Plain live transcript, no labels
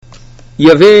il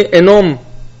y avait un homme,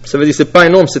 ça veut dire c'est pas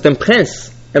un homme, c'est un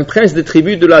prince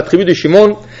de la tribu de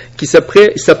Shimon, qui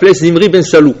s'appelait Zimri ben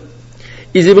Salou.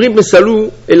 Et Zimri ben Salou,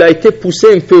 elle a été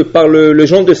poussée un peu par le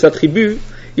gens de sa tribu.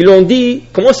 Ils ont dit,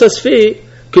 comment ça se fait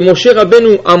que Moshe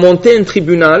Rabbeinu a monté un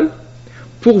tribunal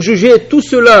pour juger tous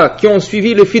ceux-là qui ont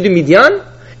suivi les filles de Midian,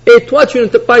 et toi tu ne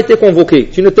t'es pas été convoqué,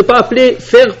 tu ne t'es pas appelé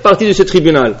faire partie de ce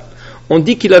tribunal. On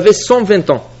dit qu'il avait 120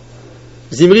 ans.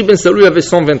 Zimri ben Salou avait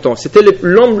 120 ans. C'était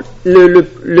l'homme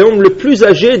le plus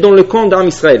âgé dans le camp d'Am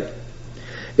Israël.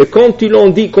 Et quand ils l'ont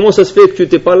dit, comment ça se fait que tu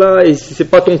n'étais pas là, et c'est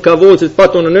pas ton kavod, c'est pas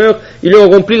ton honneur, ils lui ont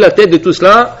rempli la tête de tout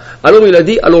cela. Alors il a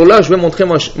dit, alors là je vais montrer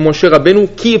mon cher Rabbeinu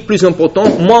qui est plus important,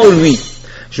 moi ou lui.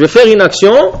 Je vais faire une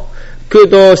action, que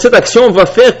dans cette action on va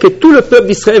faire que tout le peuple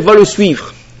d'Israël va le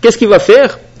suivre. Qu'est-ce qu'il va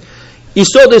faire? Il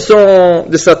sort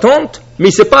de sa tente, mais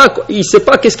il ne sait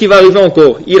pas qu'est-ce qui va arriver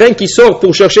encore. Il rien qu'il sort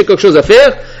pour chercher quelque chose à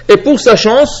faire, et pour sa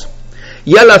chance,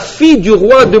 il y a la fille du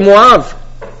roi de Moab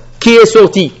qui est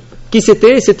sortie. Qui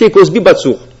c'était Cosbi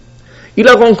Batsour. Il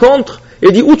la rencontre et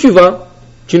dit, où tu vas?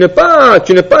 Tu n'es pas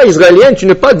israélienne, tu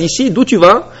n'es pas d'ici, d'où tu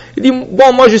vas? Il dit,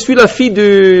 bon, moi je suis la fille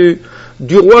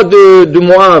du roi de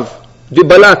Moab, de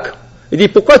Balak. Il dit,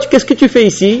 qu'est-ce que tu fais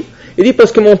ici? Il dit,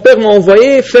 parce que mon père m'a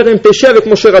envoyé faire un péché avec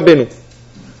Moshe Rabbeinu.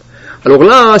 Alors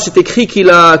là, c'est écrit qu'il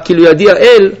lui a dit à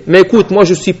elle, mais écoute, moi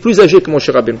je suis plus âgé que Moshe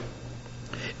Rabbeinu.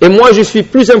 Et moi je suis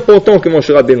plus important que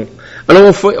Moshe Rabbeinu. Alors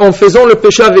en faisant le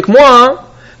péché avec moi,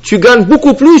 tu gagnes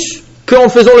beaucoup plus qu'en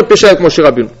faisant le péché avec Moshe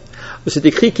Rabbeinu. C'est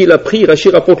écrit qu'il a pris, Rashi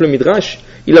rapporte le Midrash,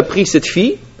 il a pris cette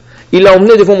fille, il l'a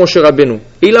emmenée devant Moshe Rabbeinu.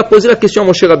 Et il a posé la question à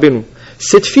Moshe Rabbeinu.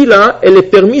 Cette fille-là, elle est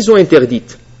permise ou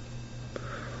interdite?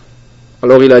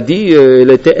 Alors il a dit,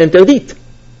 elle était interdite.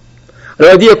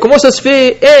 Alors il a dit, comment ça se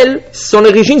fait? Elle, son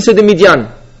origine c'est de Midian.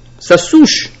 Sa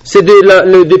souche, c'est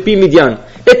depuis Midian.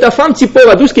 Et ta femme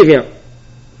Tzipora, d'où est-ce qu'elle vient?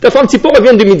 Ta femme Tzipora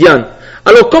vient de Midian.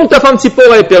 Alors, comme ta femme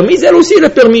Tzipora est permise, elle aussi elle est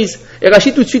permise. Et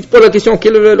Rachid tout de suite pose la question,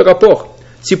 quel est le rapport?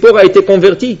 Tzipora a été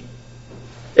convertie.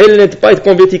 Elle n'est pas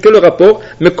convertie, quel est le rapport?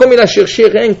 Mais comme il a cherché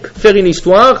rien que faire une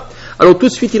histoire, alors tout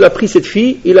de suite il a pris cette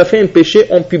fille, il a fait un péché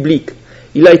en public.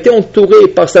 Il a été entouré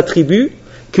par sa tribu,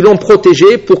 qui l'ont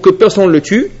protégé pour que personne ne le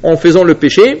tue, en faisant le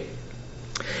péché.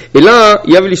 Et là,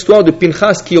 il y avait l'histoire de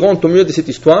Pinchas qui rentre au milieu de cette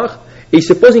histoire, et il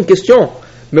se pose une question.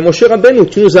 Mais mon cher Rabbeinu,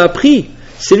 tu nous as appris,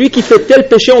 c'est lui qui fait tel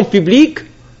péché en public,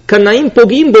 Kanaim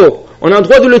Pogimbo, on a le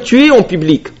droit de le tuer en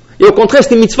public. Et au contraire,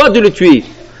 c'est une mitzvah de le tuer.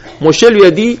 Moshe lui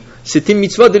a dit, c'est une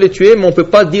mitzvah de le tuer, mais on ne peut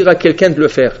pas dire à quelqu'un de le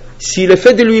faire. S'il le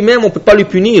fait de lui-même, on ne peut pas le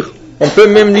punir. On peut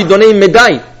même lui donner une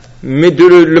médaille. Mais de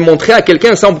le montrer à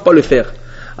quelqu'un, ça on ne peut pas le faire.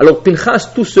 Alors Pinchas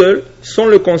tout seul, sans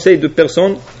le conseil de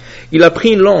personne, il a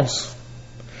pris une lance.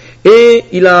 Et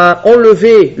il a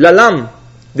enlevé la lame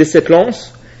de cette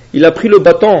lance. Il a pris le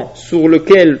bâton sur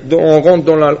lequel on rentre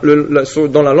dans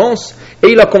la lance, et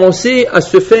il a commencé à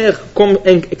se faire comme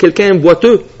quelqu'un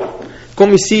boiteux,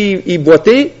 comme ici il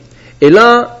boitait, et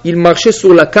là il marchait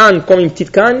sur la canne comme une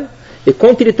petite canne, et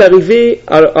quand il est arrivé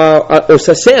à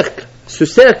ce cercle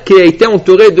qui a été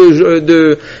entouré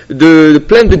de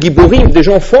plein de giborim, de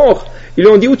gens forts, ils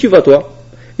lui ont dit, où tu vas toi?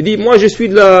 Il dit, moi je suis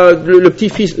le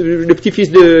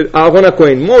petit-fils de Aaron à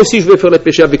Cohen, moi aussi je vais faire le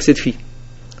péché avec cette fille.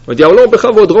 On dit, alors,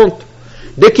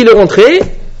 dès qu'il est rentré,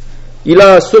 il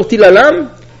a sorti la lame,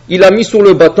 il l'a mis sur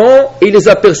le bâton et il les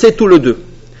a percés tous les deux.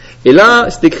 Et là,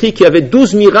 c'est écrit qu'il y avait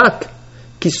 12 miracles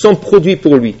qui sont produits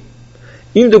pour lui.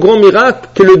 Une de grands miracles,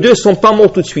 que les deux ne sont pas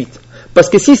morts tout de suite. Parce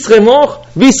que s'il serait mort,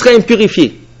 lui il serait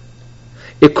impurifié.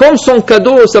 Et comme son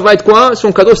cadeau, ça va être quoi?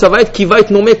 Son cadeau, ça va être qu'il va être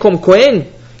nommé comme Cohen.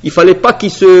 Il ne fallait pas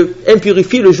qu'il se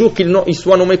impurifie le jour qu'il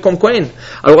soit nommé comme Cohen.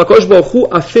 Alors Akadosh Baruch Hu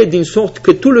a fait d'une sorte que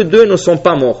tous les deux ne sont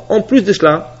pas morts. En plus de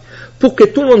cela, pour que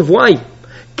tout le monde voie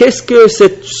qu'est-ce que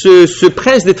ce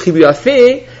prince des tribus a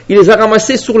fait, il les a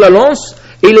ramassés sur la lance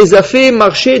et il les a fait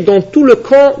marcher dans tout le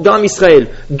camp d'Am Israël.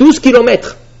 12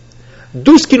 kilomètres.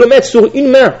 12 kilomètres sur une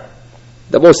main.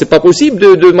 D'abord, c'est pas possible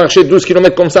de marcher 12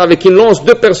 kilomètres comme ça avec une lance,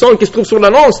 2 personnes qui se trouvent sur la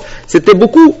lance. C'était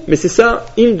beaucoup, mais c'est ça,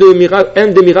 un des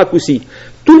miracles aussi.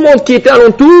 Tout le monde qui était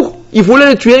alentour, il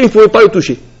voulait le tuer, il ne pouvait pas le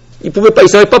toucher. Il ne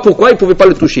savait pas pourquoi, il ne pouvait pas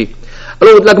le toucher.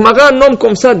 Alors, la Gemara nomme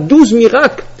comme ça 12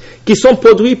 miracles qui sont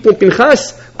produits pour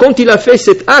Pinchas quand il a fait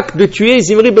cet acte de tuer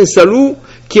Zimri ben Salou,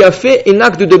 qui a fait un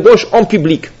acte de débauche en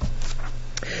public.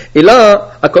 Et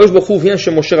là, Akadosh Baruch Hu vient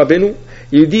chez Moshe Rabbeinu,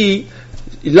 il dit,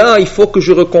 là, il faut que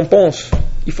je récompense.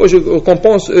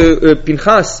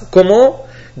 Pinchas. Comment?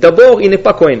 D'abord, il n'est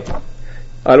pas Cohen.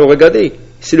 Alors, regardez.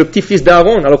 C'est le petit-fils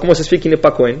d'Aaron. Alors comment ça se fait qu'il n'est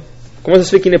pas Cohen?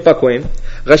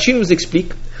 Rachid nous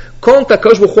explique, quand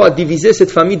Akadosh Baruch Hu a divisé cette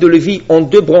famille de Lévi en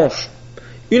 2 branches,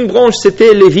 une branche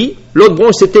c'était Lévi, l'autre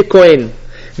branche c'était Cohen.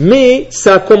 mais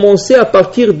ça a commencé à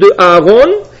partir de Aaron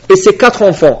et ses 4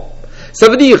 enfants. Ça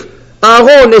veut dire,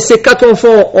 Aaron et ses 4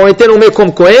 enfants ont été nommés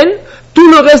comme Cohen, tout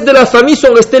le reste de la famille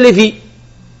sont restés Lévi.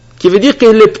 Qui veut dire que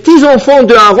les petits-enfants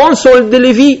de Aaron sont des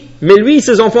Lévi, mais lui,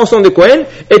 ses enfants sont de Cohen,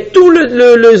 et tous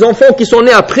les enfants qui sont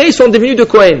nés après, ils sont devenus de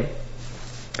Cohen.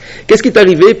 Qu'est-ce qui est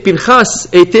arrivé? Pinchas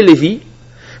était Lévi,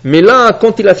 mais là,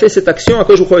 quand il a fait cette action, à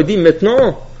quoi je crois, il dit,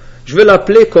 maintenant, je vais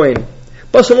l'appeler Cohen.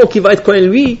 Pas seulement qu'il va être Cohen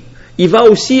lui, il va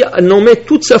aussi nommer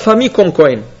toute sa famille comme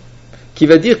Cohen. Qui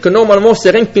va dire que normalement,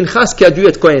 c'est rien que Pinchas qui a dû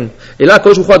être Cohen. Et là,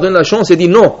 quand je crois donne la chance, il dit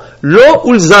non, lo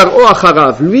ulzaro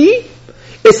acharav. Lui,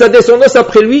 et sa descendance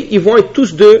après lui, ils vont être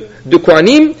tous de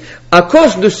Kohanim. À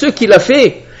cause de ce qu'il a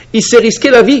fait, il s'est risqué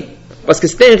la vie, parce que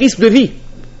c'était un risque de vie.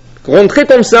 Rentrer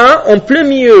comme ça, en plein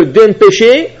milieu d'un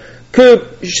péché, que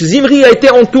Zimri a été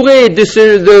entouré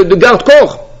de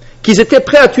garde-corps, qu'ils étaient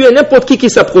prêts à tuer n'importe qui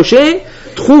s'approchait,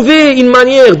 trouver une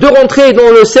manière de rentrer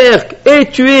dans le cercle et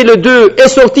tuer les deux et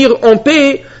sortir en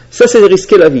paix, ça c'est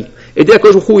risquer la vie. Et dès que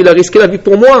il a risqué la vie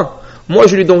pour moi,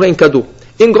 je lui donnerai un cadeau,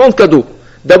 un grand cadeau.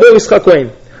 D'abord il sera Cohen.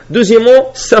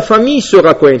 Deuxièmement, sa famille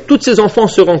sera Cohen. Tous ses enfants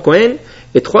seront Cohen.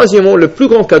 Et troisièmement, le plus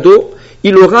grand cadeau,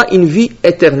 il aura une vie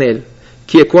éternelle.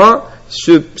 Qui est quoi?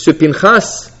 Ce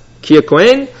Pinchas, qui est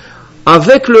Cohen,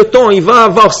 avec le temps, il va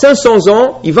avoir 500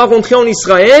 ans, il va rentrer en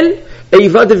Israël et il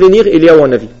va devenir Eliyahu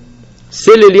Hanavi.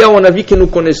 C'est l'Eliyahu Hanavi que nous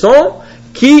connaissons,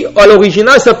 qui à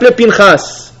l'original s'appelait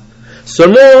Pinchas.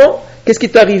 Seulement, qu'est-ce qui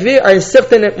est arrivé à un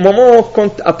certain moment,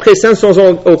 quand après 500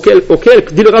 ans auquel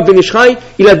dit le Rav Ben Ishraï,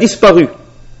 il a disparu.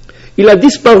 Il a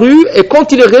disparu et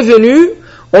quand il est revenu,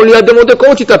 on lui a demandé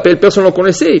comment tu t'appelles. Personne ne le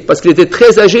connaissait parce qu'il était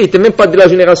très âgé, il n'était même pas de la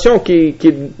génération qui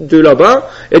est de là-bas.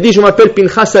 Il a dit je m'appelle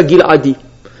Pinchas à Giladi.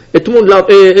 Et tout le monde l'a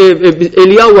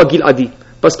Eliyahu à Giladi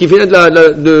parce qu'il venait de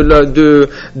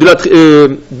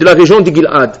la région de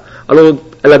Gilad. Alors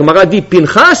la Gemara dit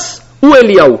Pinchas ou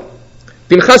Eliyahu.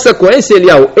 Pinchas à Cohen c'est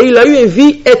Eliyahu. Et il a eu une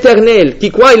vie éternelle.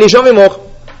 Qui quoi? Il n'est jamais mort.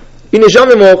 Il n'est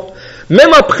jamais mort.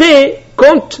 Même après,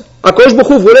 quand Akadosh Baruch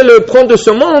Hu voulait le prendre de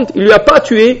ce monde, il ne lui a pas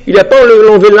tué, il n'a pas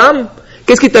enlevé l'âme.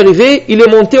 Qu'est-ce qui est arrivé? Il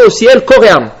est monté au ciel corps et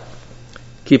âme,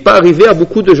 qui n'est pas arrivé à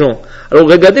beaucoup de gens. Alors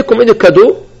regardez combien de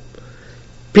cadeaux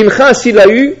Pinchas il a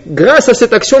eu grâce à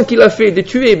cette action qu'il a fait de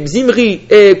tuer Zimri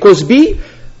et Cosbi,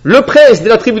 le prince de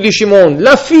la tribu du Shimon,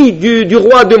 la fille du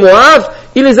roi de Moab,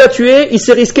 il les a tués, il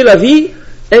s'est risqué la vie.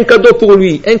 Un cadeau pour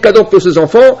lui, un cadeau pour ses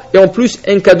enfants, et en plus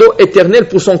un cadeau éternel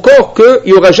pour son corps,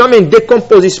 qu'il n'y aura jamais une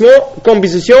décomposition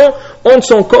entre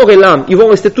son corps et l'âme. Ils vont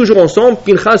rester toujours ensemble,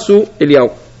 Pinchas ou Eliyahu.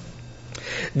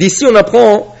 D'ici on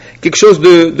apprend quelque chose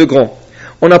de grand.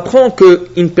 On apprend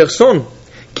qu'une personne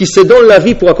qui se donne la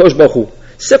vie pour Akadosh Baruch Hu,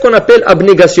 c'est ce qu'on appelle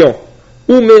abnégation,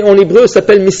 ou en hébreu ça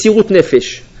s'appelle Mesirut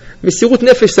Nefesh. Mesirut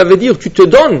Nefesh ça veut dire tu te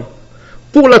donnes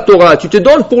pour la Torah, tu te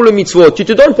donnes pour le mitzvot, tu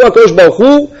te donnes pour Akadosh Baruch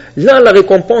Hu, là la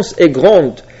récompense est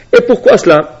grande. Et pourquoi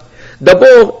cela?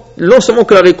 D'abord, non seulement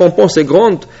que la récompense est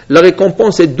grande, la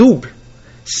récompense est double.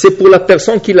 C'est pour la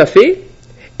personne qui l'a fait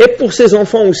et pour ses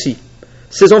enfants aussi.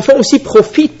 Ses enfants aussi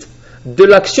profitent de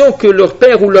l'action que leur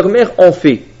père ou leur mère ont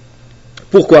fait.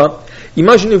 Pourquoi?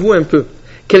 Imaginez-vous un peu,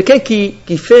 quelqu'un qui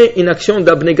fait une action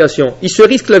d'abnégation, il se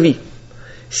risque la vie.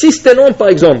 Si c'est un homme par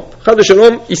exemple,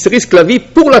 il se risque la vie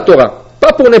pour la Torah.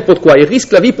 Pas pour n'importe quoi, il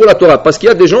risque la vie pour la Torah, parce qu'il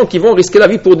y a des gens qui vont risquer la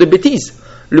vie pour des bêtises.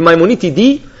 Le Maïmonide, il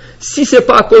dit, si c'est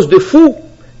pas à cause de fous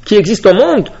qui existent au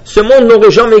monde, ce monde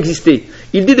n'aurait jamais existé.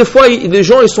 Il dit des fois, des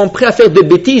gens, ils sont prêts à faire des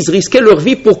bêtises, risquer leur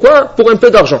vie, pourquoi? Pour un peu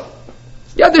d'argent.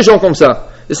 Il y a des gens comme ça,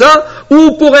 c'est ça?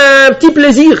 Ou pour un petit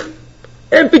plaisir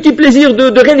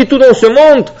de rien du tout dans ce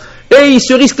monde, et il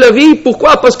se risque la vie,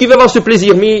 pourquoi? Parce qu'il veut avoir ce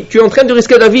plaisir, mais tu es en train de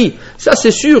risquer la vie. Ça c'est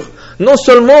sûr, non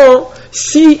seulement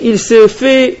s'il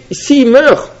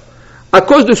meurt à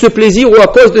cause de ce plaisir ou à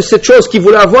cause de cette chose qu'il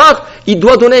voulait avoir, il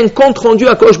doit donner un compte rendu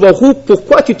à Akadosh Baruch Hu.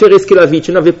 Pourquoi tu t'es risqué la vie?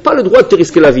 Tu n'avais pas le droit de te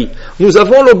risquer la vie. Nous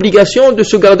avons l'obligation de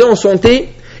se garder en santé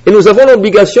et nous avons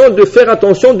l'obligation de faire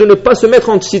attention de ne pas se mettre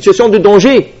en situation de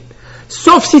danger,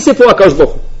 sauf si c'est pour Akadosh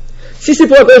Baruch Hu. Si c'est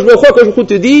pour Akadosh Baruch Hu, Akadosh Baruch Hu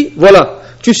te dit, voilà,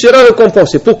 tu seras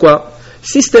récompensé. Pourquoi?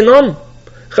 Si c'est un homme,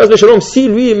 si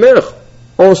lui meurt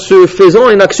en se faisant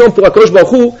une action pour Akadosh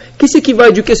Baruch Hu, qui c'est qui va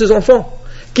éduquer ses enfants?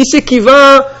 Qui c'est qui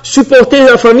va supporter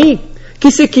la famille?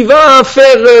 Qui c'est qui va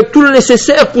faire tout le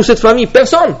nécessaire pour cette famille?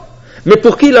 Personne. Mais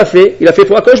pour qui il a fait? Il a fait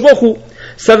pour Akadosh Baruch Hu.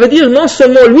 Ça veut dire non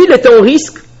seulement lui il était en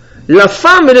risque, la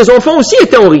femme et les enfants aussi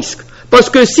étaient en risque. Parce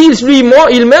que si lui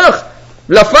il meurt,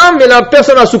 la femme et la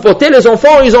personne à supporter, les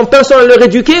enfants ils ont personne à leur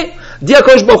éduquer. Dit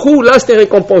Akadosh Baruch Hu, là c'est une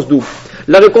récompense double.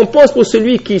 La récompense pour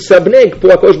celui qui s'abnègue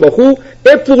pour Akadosh Baruch Hu,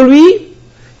 et pour lui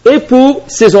et pour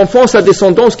ses enfants, sa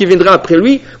descendance qui viendra après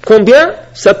lui. Combien?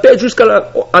 Ça peut être jusqu'à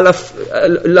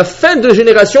la fin de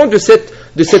génération de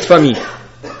cette famille.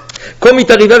 Comme il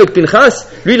est arrivé avec Pinchas,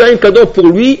 lui il a un cadeau pour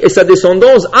lui et sa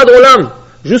descendance ad olam,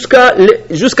 jusqu'à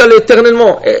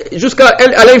l'éternellement,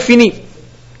 à l'infini.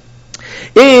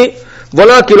 Et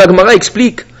voilà que la Gemara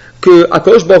explique que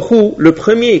Akadosh Baruch Hu, le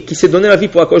premier qui s'est donné la vie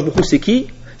pour Akadosh Baruch Hu, c'est qui?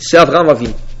 C'est Avraham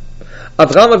Avinu.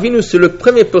 Avraham Avinu, c'est le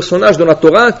premier personnage dans la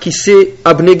Torah qui s'est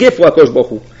abnégué pour Akadosh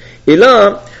Baruch Hu. Et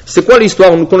là, c'est quoi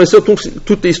l'histoire? Nous connaissons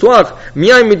toute l'histoire.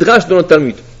 Mia et Midrash dans le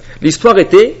Talmud. L'histoire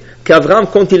était qu'Avraham,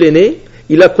 quand il est né,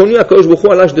 il a connu Akadosh Baruch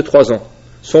Hu à l'âge de 3 ans.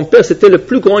 Son père, c'était le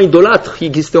plus grand idolâtre qui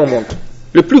existait au monde.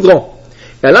 Le plus grand.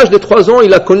 Et à l'âge de 3 ans,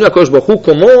 il a connu Akadosh Baruch Hu.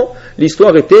 Comment?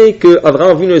 L'histoire était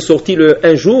qu'Avraham Avinu est sorti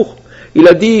un jour. Il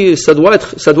a dit, ça doit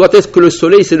être que le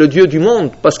soleil, c'est le Dieu du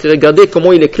monde, parce que regardez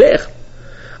comment il est clair.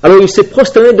 Alors il s'est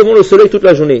prosterné devant le soleil toute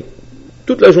la journée,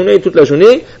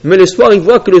 mais le soir il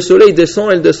voit que le soleil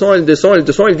descend,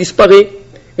 il disparaît.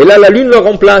 Et là la lune le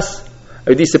remplace.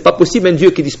 Il dit, c'est pas possible un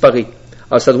Dieu qui disparaît.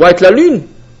 Alors ça doit être la lune,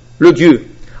 le Dieu.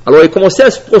 Alors il commençait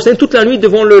à se prosterner toute la nuit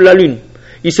devant la lune.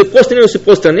 Il se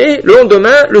prosternait, le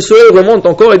lendemain le soleil remonte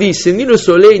encore et dit, c'est ni le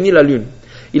soleil ni la lune.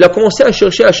 Il a commencé à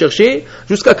chercher,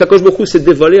 jusqu'à qu'Akadosh Baruch Hu s'est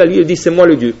dévoilé à lui et dit, c'est moi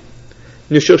le Dieu.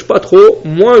 Ne cherche pas trop,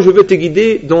 moi je vais te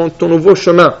guider dans ton nouveau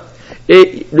chemin.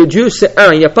 Et le Dieu c'est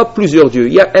un, il n'y a pas plusieurs dieux,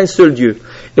 il y a un seul Dieu.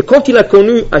 Et quand il a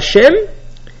connu Hachem,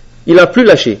 il n'a plus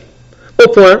lâché. Au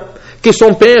point que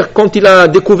son père, quand il a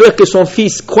découvert que son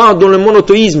fils croit dans le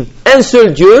monothéisme, un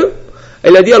seul Dieu,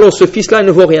 il a dit, alors ce fils-là il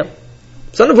ne vaut rien.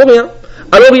 Ça ne vaut rien.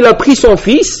 Alors il a pris son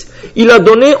fils, il l'a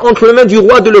donné entre les mains du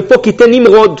roi de l'époque qui était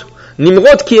Nimrod.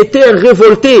 Nimrod qui était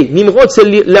révolté. Nimrod c'est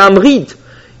l'Amride.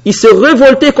 Il s'est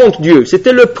révolté contre Dieu.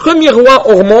 C'était le premier roi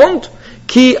au monde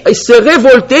qui s'est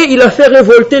révolté, il a fait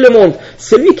révolter le monde.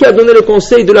 C'est lui qui a donné le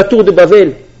conseil de la tour de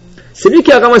Babel. C'est lui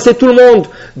qui a ramassé tout le monde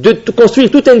de construire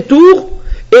tout un tour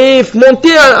et monter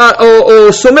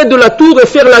au sommet de la tour et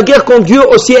faire la guerre contre Dieu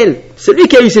au ciel. C'est lui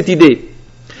qui a eu cette idée.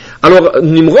 Alors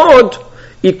Nimrod,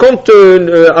 il compte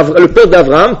le père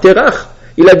d'Abraham, Terach,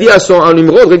 il a dit à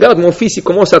Nimrod, regarde mon fils, il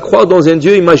commence à croire dans un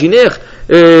Dieu imaginaire,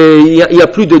 il n'y a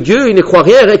plus de Dieu, il ne croit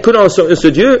rien que dans ce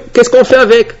Dieu, qu'est-ce qu'on fait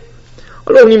avec?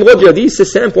 Alors Nimrod lui a dit, c'est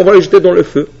simple, on va le jeter dans le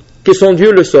feu, que son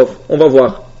Dieu le sauve, on va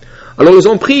voir. Alors ils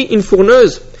ont pris une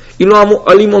fourneuse, ils l'ont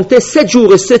alimenté 7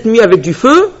 jours et 7 nuits avec du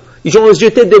feu, ils ont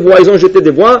jeté des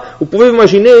bois, vous pouvez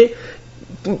imaginer,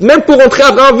 même pour rentrer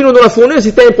Abraham Avinu dans la fourneuse,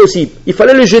 c'était impossible, il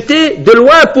fallait le jeter de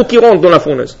loin pour qu'il rentre dans la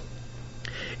fourneuse.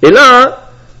 Et là,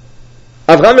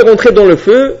 Abraham est rentré dans le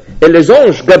feu, et les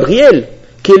anges, Gabriel,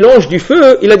 qui est l'ange du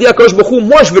feu, il a dit à Akadosh Baruch Hu,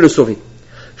 moi je vais le sauver.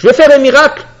 Je vais faire un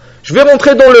miracle, je vais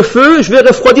rentrer dans le feu, je vais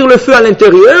refroidir le feu à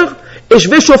l'intérieur, et je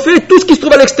vais chauffer tout ce qui se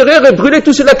trouve à l'extérieur et brûler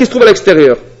tout cela qui se trouve à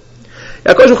l'extérieur. Et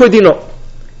Akadosh Baruch Hu dit non.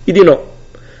 Il dit non.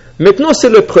 Maintenant c'est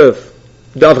l'épreuve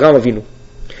d'Abraham Avinu.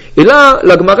 Et là,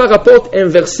 la Gemara rapporte un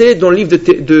verset dans le livre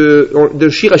de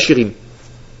Shir Hashirim.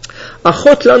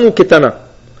 Achot lanu ketana.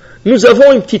 Nous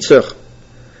avons une petite sœur.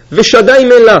 Veshadaim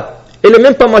est là. Elle n'est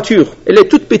même pas mature. Elle est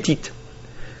toute petite.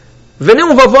 Venez,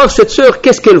 on va voir cette sœur,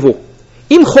 qu'est-ce qu'elle vaut.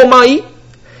 Im chomai,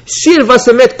 si elle va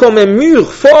se mettre comme un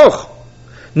mur fort,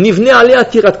 nivne alea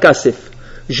tirat kasef.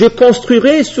 Je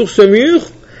construirai sur ce mur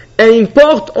une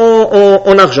porte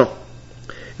en argent.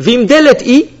 Vimdelet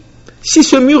i, si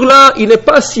ce mur-là, il n'est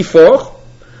pas si fort,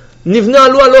 nivne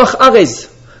alo aloch arez.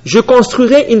 Je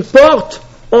construirai une porte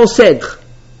en cèdre.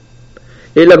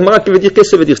 Et la Gemara qui veut dire,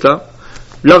 qu'est-ce que ça veut dire cela?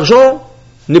 L'argent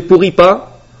ne pourrit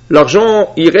pas,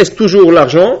 l'argent, il reste toujours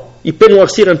l'argent, il peut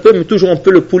noircir un peu, mais toujours on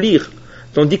peut le polir,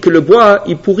 tandis que le bois,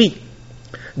 il pourrit.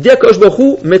 Dit Akadosh Baruch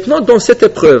Hu, maintenant dans cette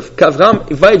épreuve, qu'Avraham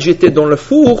va être jeté dans le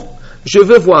four, je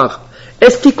veux voir,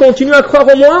 est-ce qu'il continue à croire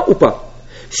en moi ou pas?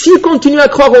 S'il continue à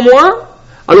croire en moi,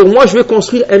 alors moi je vais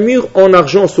construire un mur en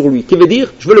argent sur lui, qui veut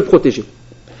dire, je veux le protéger.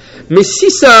 Mais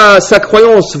si sa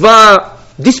croyance va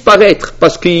disparaître,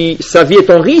 parce que sa vie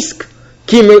est en risque,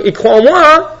 il croit en moi,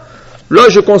 hein? Là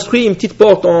je construis une petite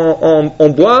porte en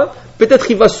bois, peut-être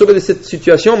il va se sauver de cette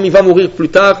situation, mais il va mourir plus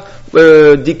tard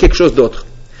de quelque chose d'autre.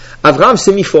 Abraham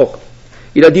s'est mis fort,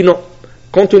 il a dit non.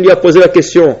 Quand on lui a posé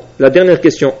la dernière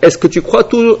question, est-ce que tu crois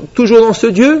toujours dans ce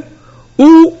Dieu,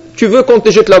 ou tu veux qu'on te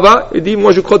jette là-bas? Il dit,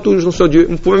 moi je crois toujours dans ce Dieu,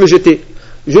 vous pouvez me jeter,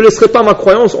 je ne laisserai pas ma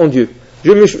croyance en Dieu,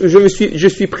 je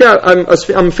suis prêt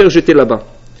à me faire jeter là-bas.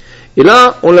 Et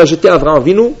là on l'a jeté à Avraham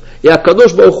Avinu. Et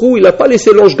Akadosh Baruch Hu, il n'a pas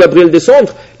laissé l'ange Gabriel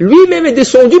descendre, lui-même est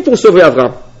descendu pour sauver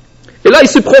Abraham. Et là, il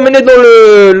se promenait dans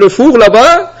le four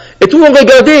là-bas, et tout le monde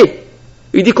regardait.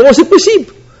 Il dit, comment c'est possible?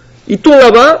 Il tourne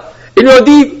là-bas, et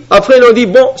après il lui a dit,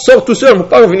 bon, sors tout seul, on ne peut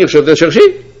pas venir te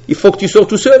chercher, il faut que tu sors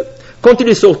tout seul. Quand il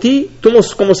est sorti, tout le monde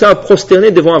commençait à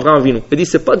prosterner devant Abraham Avinu. Il dit,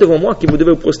 c'est pas devant moi que vous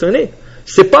devez vous prosterner.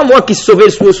 C'est pas moi qui sauve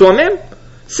soi-même.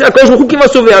 C'est Akadosh Baruch Hu qui m'a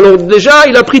sauvé. Alors déjà,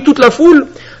 il a pris toute la foule,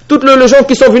 tous les gens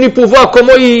qui sont venus pour voir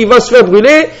comment il va se faire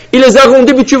brûler. Il les a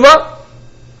rendus, mais tu vois.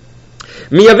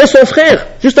 Mais il y avait son frère,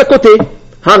 juste à côté.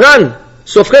 Haran,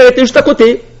 son frère était juste à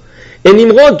côté. Et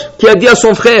Nimrod, qui a dit à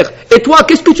son frère, et toi,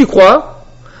 qu'est-ce que tu crois?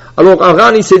 Alors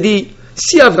Haran, il s'est dit,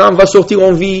 si Abraham va sortir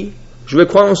en vie, je vais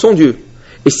croire en son Dieu.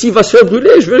 Et s'il va se faire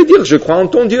brûler, je vais lui dire, je crois en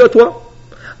ton Dieu à toi.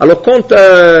 Alors quand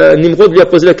Nimrod lui a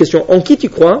posé la question, en qui tu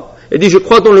crois? Il dit, je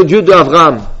crois dans le Dieu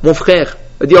d'Abraham, mon frère.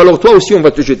 Il dit, alors toi aussi on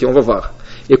va te jeter, on va voir.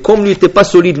 Et comme lui n'était pas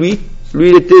solide, lui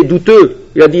il était douteux.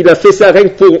 Il a dit, il a fait ça rien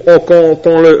que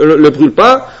qu'on le brûle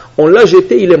pas. On l'a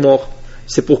jeté, il est mort.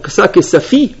 C'est pour ça que sa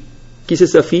fille, qui c'est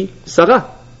sa fille?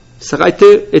 Sarah. Sarah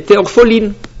était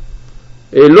orpheline.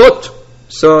 Et Lot,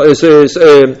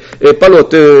 pas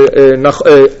Lot,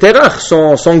 Terach,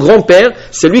 son grand-père,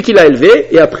 c'est lui qui l'a élevé.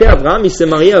 Et après Abraham, il s'est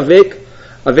marié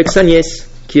avec sa nièce,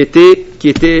 qui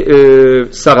était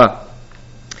Sarah.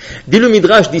 Dit le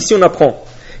Midrash, d'ici on apprend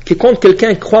que quand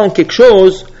quelqu'un croit en quelque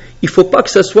chose, il ne faut pas que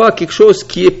ce soit quelque chose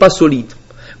qui n'est pas solide.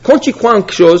 Quand tu crois en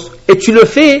quelque chose et tu le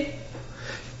fais,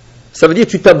 ça veut dire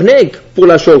que tu t'abnègues pour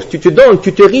la chose, tu te donnes,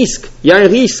 tu te risques. Il y a un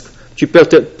risque. Tu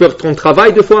perds ton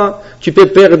travail des fois, tu peux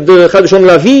perdre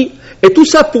la vie, et tout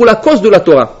ça pour la cause de la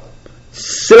Torah.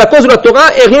 C'est la cause de la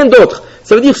Torah et rien d'autre.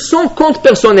 Ça veut dire sans compte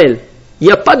personnel. Il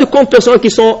n'y a pas de compte personnel qui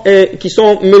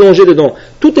sont mélangés dedans.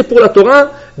 Tout est pour la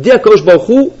Torah. Dit Akadosh Baruch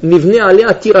Hu, Nivne aleh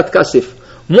atirat kasef.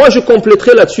 Moi je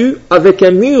compléterai là-dessus avec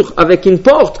un mur, avec une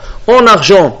porte en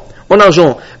argent.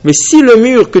 Mais si le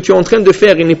mur que tu es en train de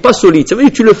faire il n'est pas solide, ça veut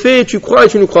dire que tu le fais, tu crois et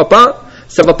tu ne crois pas,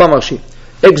 ça ne va pas marcher.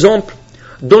 Exemple,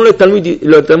 dans le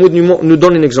Talmud nous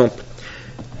donne un exemple.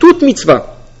 Toute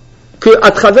mitzvah que à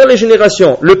travers les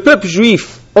générations le peuple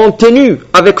juif ont tenu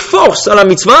avec force à la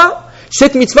mitzvah,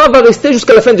 cette mitzvah va rester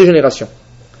jusqu'à la fin des générations.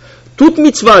 Toute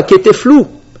mitzvah qui était floue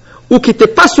ou qui n'était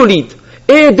pas solide,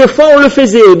 et des fois on le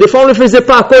faisait, ou des fois on ne le faisait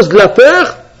pas à cause de la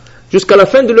peur, jusqu'à la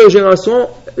fin de leur génération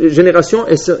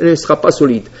elle ne sera pas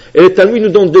solide. Et le Talmud nous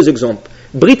donne deux exemples.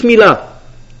 Brit Mila,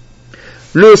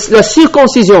 la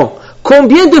circoncision.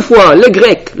 Combien de fois les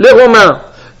Grecs, les Romains,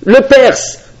 les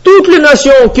Perses, toutes les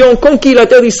nations qui ont conquis la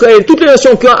terre d'Israël, toutes les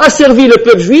nations qui ont asservi le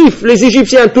peuple juif, les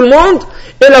Égyptiens, tout le monde,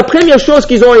 et la première chose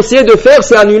qu'ils ont essayé de faire,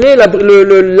 c'est annuler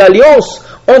l'alliance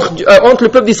entre le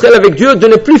peuple d'Israël avec Dieu, de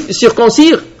ne plus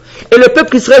circoncire. Et le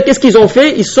peuple d'Israël, qu'est-ce qu'ils ont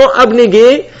fait? Ils sont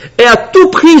abnégués et à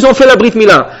tout prix ils ont fait la Brit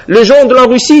Mila. Les gens de la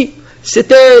Russie,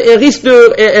 c'était un risque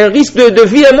de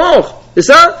vie et mort, c'est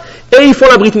ça? Et ils font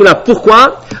la Brit Mila.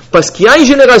 Pourquoi? Parce qu'il y a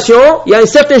une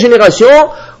certaine génération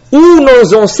où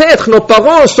nos ancêtres, nos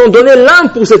parents sont donnés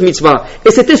l'âme pour cette mitzvah.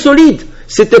 Et c'était solide.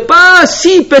 C'était pas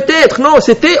si peut-être, non,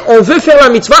 c'était on veut faire la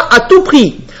mitzvah à tout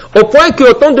prix. Au point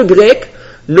qu'autant de Grecs,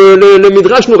 le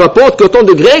Midrash nous rapporte qu'autant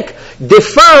de Grecs, des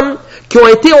femmes qui ont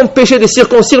été empêchées de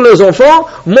circoncire leurs enfants,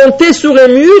 montaient sur un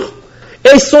mur et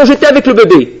ils se sont jetés avec le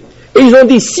bébé. Et ils ont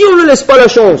dit, si on ne laisse pas la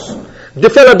chance de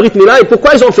faire la Brit Mila, et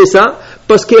pourquoi ils ont fait ça?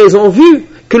 Parce qu'elles ont vu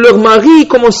que leur mari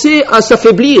commençait à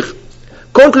s'affaiblir.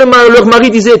 Quand leur mari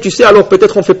disait, tu sais, alors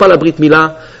peut-être on ne fait pas la Brit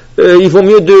Mila, il vaut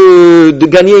mieux de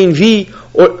gagner une vie.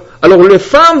 Alors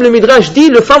le Midrash dit,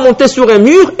 les femmes montaient sur un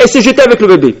mur et se jetaient avec le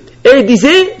bébé. Et ils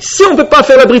disaient, si on ne peut pas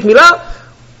faire la Brit Mila,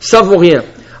 ça vaut rien.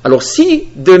 Alors si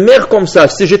des mères comme ça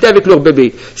se jetaient avec leur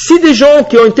bébé, si des gens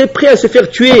qui ont été prêts à se faire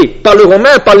tuer par les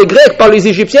Romains, par les Grecs, par les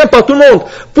Égyptiens, par tout le monde,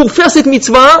 pour faire cette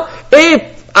mitzvah, et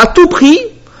à tout prix,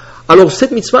 alors cette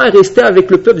mitzvah est restée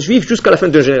avec le peuple juif jusqu'à la fin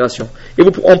de la génération. Et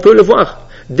on peut le voir,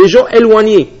 des gens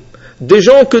éloignés, des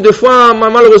gens que des fois,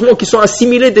 malheureusement, qui sont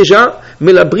assimilés déjà,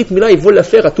 mais la Brit Mila, ils veulent la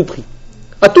faire à tout prix.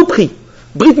 À tout prix.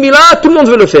 Brit Mila, tout le monde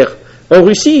veut le faire. En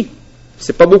Russie,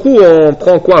 c'est pas beaucoup, on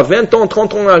prend quoi, 20 ans,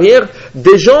 30 ans en arrière,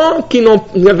 des gens qui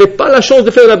n'avaient pas la chance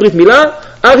de faire la Brit Mila,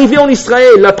 arrivés en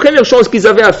Israël, la première chose qu'ils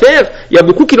avaient à faire, il y a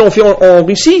beaucoup qui l'ont fait en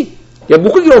Russie,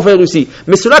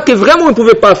 mais ceux-là que vraiment ils ne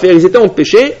pouvaient pas faire, ils étaient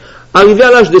empêchés, arrivés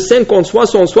à l'âge de 50,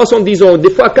 60, 70 ans,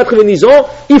 des fois 90 ans,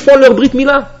 ils font leur Brit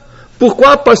Mila.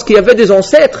 Pourquoi? Parce qu'il y avait des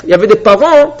ancêtres, il y avait des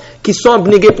parents qui sont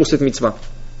abnégués pour cette mitzvah.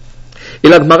 Et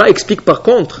la Gemara explique par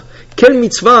contre, quelle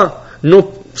mitzvah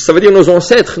ça veut dire nos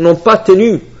ancêtres n'ont pas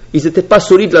tenu, ils n'étaient pas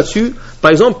solides là-dessus.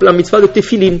 Par exemple, la mitzvah de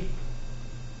Tefillin.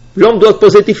 L'homme doit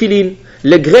poser Tefillin.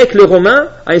 Les Grecs, les Romains,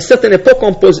 à une certaine époque,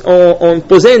 ont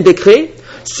posé un décret.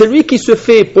 Celui qui se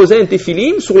fait poser un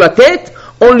Tefillin sur la tête,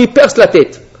 on lui perce la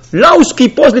tête. Là où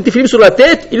il pose le Tefillin sur la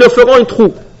tête, ils leur feront un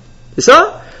trou. C'est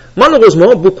ça?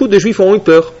 Malheureusement, beaucoup de Juifs ont eu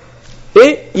peur.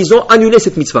 Et ils ont annulé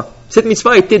cette mitzvah. Cette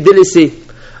mitzvah a été délaissée.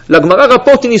 La Gemara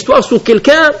rapporte une histoire sur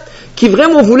quelqu'un qui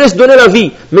vraiment voulait se donner la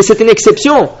vie. Mais c'est une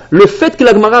exception. Le fait que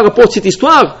la Gemara rapporte cette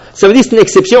histoire, ça veut dire que c'est une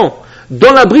exception.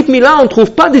 Dans la Brit Mila, on ne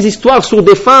trouve pas des histoires sur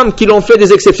des femmes qui l'ont fait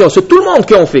des exceptions. C'est tout le monde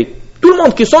qui en fait. Tout le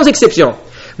monde qui sans exception.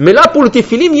 Mais là, pour le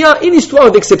Téphilim, il y a une histoire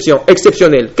d'exception,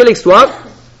 exceptionnelle. Quelle histoire?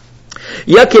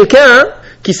 Il y a quelqu'un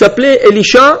qui s'appelait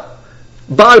Elisha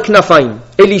Baal Knafaim.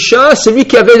 Elisha, celui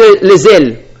qui avait les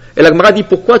ailes. Et la Gemara dit,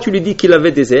 pourquoi tu lui dis qu'il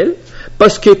avait des ailes?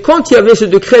 Parce que quand il y avait ce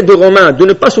décret de Romain de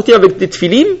ne pas sortir avec des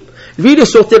téphilim, lui il est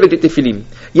sorti avec des téphilim.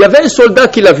 Il y avait un soldat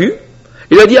qui l'a vu,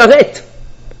 il a dit arrête.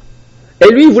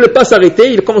 Et lui il ne voulait pas s'arrêter,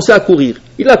 il a commencé à courir.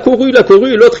 Il a couru,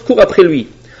 et l'autre court après lui.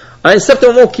 À un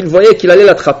certain moment qu'il voyait qu'il allait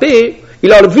l'attraper,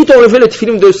 il a vite enlevé le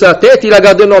téphilim de sa tête, il a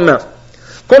gardé dans la main.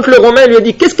 Quand le Romain lui a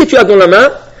dit, qu'est-ce que tu as dans la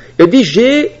main? Il a dit,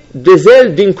 j'ai des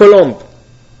ailes d'une colombe.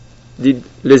 Il dit,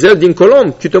 les ailes d'une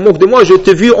colombe, tu te moques de moi, je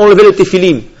t'ai vu enlever le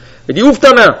téphilim. Il dit, ouvre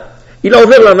ta main. Il a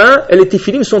ouvert la main et les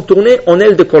téphilim sont tournés en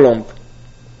ailes de colombe.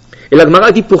 Et la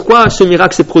Gemara dit pourquoi ce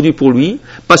miracle s'est produit pour lui?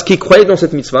 Parce qu'il croyait dans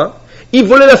cette mitzvah. Il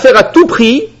voulait la faire à tout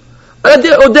prix.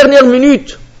 Aux dernières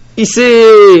minutes, il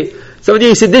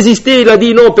s'est désisté, il a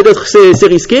dit non, peut-être c'est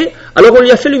risqué. Alors on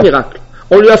lui a fait le miracle.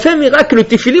 On lui a fait un miracle, le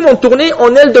téphilim ont tourné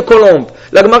en ailes de colombe.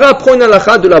 La Gemara apprend une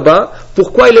halakha de là-bas.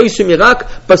 Pourquoi il a eu ce miracle?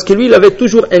 Parce que lui, il avait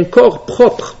toujours un corps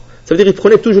propre. Ça veut dire qu'il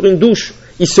prenait toujours une douche.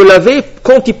 Il se lavait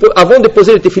avant de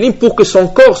poser le téphilim pour que son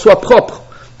corps soit propre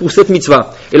pour cette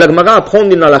mitzvah. Et la Gemara apprend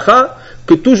une halakha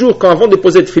que toujours avant de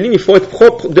poser le téphilim, il faut être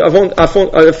propre avant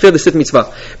de faire de cette mitzvah.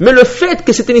 Mais le fait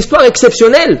que c'est une histoire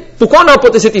exceptionnelle, pourquoi on a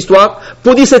apporté cette histoire?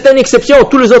 Pour dire que c'est une exception,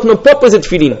 tous les autres n'ont pas posé de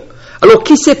téphilim. Alors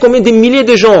qui sait combien de milliers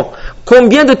de gens,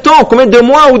 combien de temps, combien de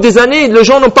mois ou des années, les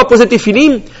gens n'ont pas posé de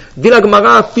téphilim? Dit la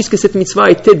Gemara, puisque cette mitzvah a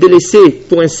été délaissée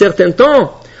pour un certain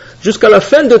temps, jusqu'à la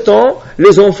fin de temps,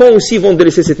 les enfants aussi vont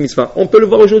délaisser cette mitzvah. On peut le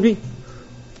voir aujourd'hui.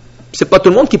 C'est pas tout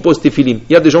le monde qui pose téphilim.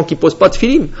 Il y a des gens qui posent pas de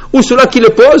téphilim. Ou ceux-là qui le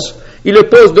posent, ils le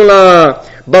posent dans la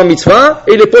bar mitzvah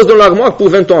et ils le posent dans l'armoire pour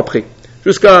 20 ans après.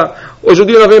 Jusqu'à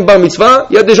aujourd'hui, on avait un bar mitzvah.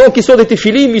 Il y a des gens qui sortent des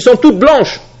téphilim, ils sont toutes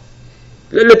blanches.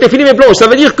 Le téphilim est blanche. Ça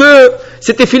veut dire que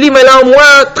ce téphilim, elle a au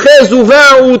moins 13 ou 20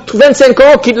 ou 25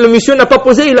 ans que le monsieur n'a pas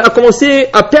posé. Il a commencé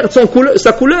à perdre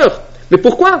sa couleur. Mais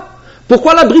pourquoi?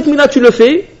 Pourquoi la Brit Mila tu le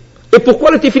fais? Et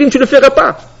pourquoi le téphilim tu ne le feras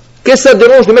pas? Qu'est-ce que ça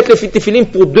dérange de mettre le téphilim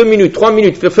pour 2 minutes, 3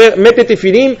 minutes, mettre le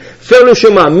téphilim, faire le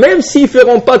chemin, même s'ils ne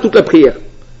feront pas toute la prière.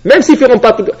 Même s'ils ne feront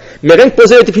pas toute la... Mais rien que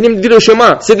poser le téphilim, dire le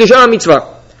chemin, c'est déjà un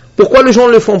mitzvah. Pourquoi les gens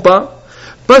ne le font pas?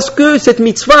 Parce que cette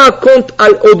mitzvah,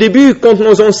 au début, quand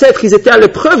nos ancêtres ils étaient à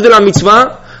l'épreuve de la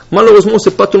mitzvah, malheureusement,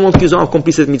 c'est pas tout le monde qui a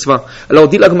accompli cette mitzvah. Alors,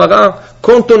 dit la Gemara,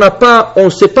 quand on ne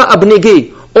s'est pas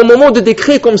abnégué, au moment de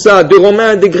décrets comme ça, de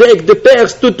Romains, de Grecs, de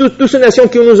Perses, toutes ces nations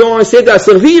qui nous ont essayé de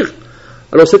servir,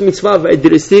 alors cette mitzvah va être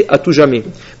délaissée à tout jamais.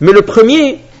 Mais le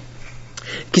premier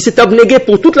qui s'est abnégué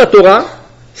pour toute la Torah,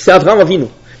 c'est Avraham Avinu.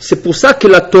 C'est pour ça que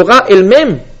la Torah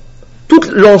elle-même,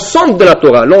 l'ensemble de la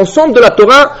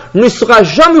Torah ne sera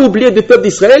jamais oublié du peuple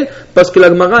d'Israël, parce que la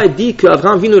Gemara dit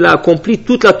qu'Avraham Avinu a accompli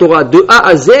toute la Torah de A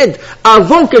à Z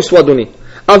avant qu'elle soit donnée.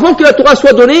 Avant que la Torah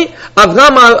soit donnée,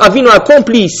 Avraham Avinu a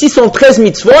accompli 613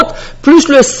 mitzvot, plus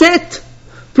le 7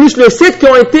 qui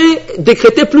ont été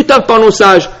décrétés plus tard par nos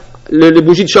sages, les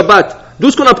bougies de Shabbat. D'où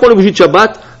est-ce qu'on apprend les bougies de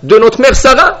Shabbat? De notre mère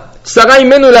Sarah. Sarah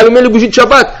Imenu, elle a allumé les bougies de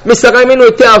Shabbat, mais Sarah Imenu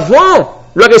était avant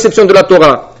la réception de la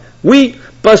Torah. Oui,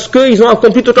 parce qu'ils ont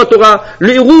accompli toute la Torah.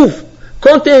 Le Hirouv,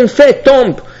 quand un fait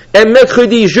tombe un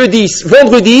mercredi, jeudi,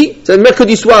 vendredi, c'est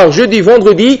mercredi soir, jeudi,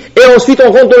 vendredi, et ensuite on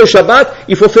rentre dans le Shabbat,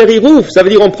 il faut faire Hirouv. Ça veut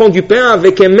dire on prend du pain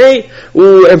avec un mets, ou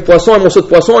un poisson, un morceau de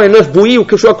poisson, un œuf bouilli, ou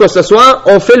quelque chose que ce soit,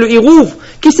 on fait le Hirouv.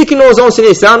 Qui c'est qui nous a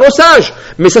enseigné ça? Nos sages.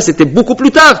 Mais ça c'était beaucoup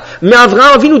plus tard. Mais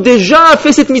Avraham Avinu déjà a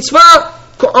fait cette mitzvah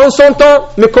en son temps.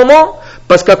 Mais comment?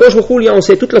 Parce qu'Akadosh Baruch Hu lui a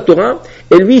enseigné toute la Torah,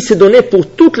 et lui il s'est donné pour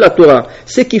toute la Torah.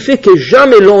 Ce qui fait que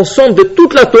jamais l'ensemble de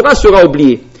toute la Torah sera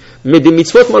oublié. Mais des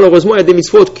mitzvot, malheureusement, il y a des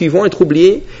mitzvot qui vont être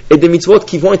oubliés, et des mitzvot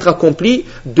qui vont être accomplis,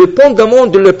 dépendamment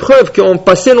de l'épreuve qu'ont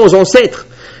passé nos ancêtres.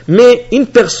 Mais une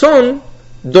personne,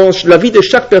 dans la vie de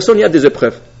chaque personne, il y a des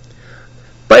épreuves.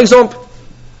 Par exemple,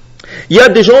 il y a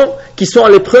des gens qui sont à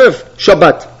l'épreuve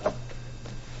Shabbat.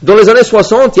 Dans les années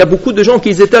 60, il y a beaucoup de gens qui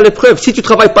étaient à l'épreuve. Si tu ne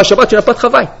travailles pas Shabbat, tu n'as pas de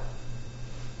travail.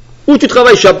 Ou tu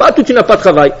travailles Shabbat, ou tu n'as pas de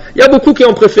travail. Il y a beaucoup qui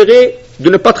ont préféré de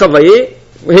ne pas travailler,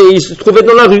 et ils se trouvaient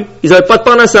dans la rue. Ils n'avaient pas de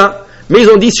parnassa. Mais ils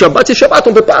ont dit Shabbat, c'est Shabbat, on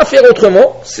ne peut pas faire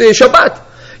autrement, c'est Shabbat.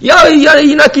 Il y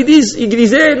en a qui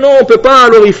disaient non, on ne peut pas,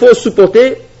 alors il faut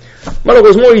supporter.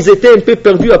 Malheureusement, ils étaient un peu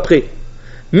perdus après.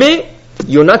 Mais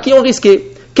il y en a qui ont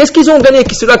risqué. Qu'est-ce qu'ils ont gagné?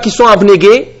 Ceux-là qui sont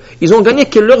abnégués, ils ont gagné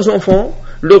que leurs enfants,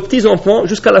 leurs petits-enfants,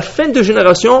 jusqu'à la fin de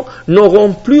génération,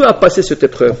 n'auront plus à passer cette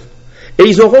épreuve. et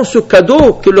ils auront ce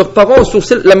cadeau que leurs parents, sur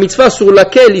la mitzvah sur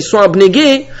laquelle ils sont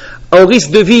abnégués, en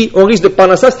risque de vie, en risque de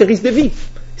parnassa, c'est un risque de vie.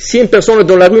 Si une personne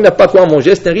dans la rue n'a pas quoi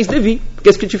manger, c'est un risque de vie.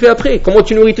 Qu'est-ce que tu fais après? Comment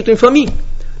tu nourris toute une famille?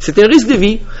 C'est un risque de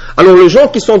vie. Alors les gens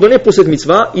qui sont donnés pour cette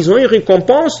mitzvah, ils ont une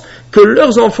récompense que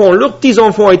leurs enfants, leurs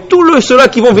petits-enfants et tous ceux-là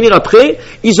qui vont venir après,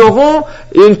 ils auront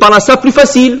une parnassa plus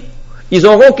facile. Ils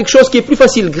auront quelque chose qui est plus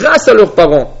facile grâce à leurs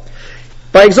parents.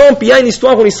 Par exemple, il y a une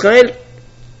histoire en Israël,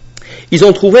 ils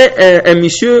ont trouvé un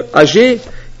monsieur âgé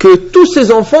que tous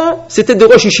ses enfants, c'était de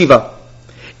Rosh Yeshiva.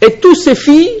 Et toutes ses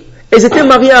filles, elles étaient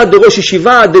mariées à de Rosh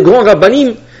Yeshiva, à de grands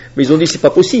rabbanim. Mais ils ont dit, c'est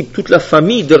pas possible. Toute la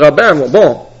famille de rabbins,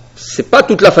 bon, c'est pas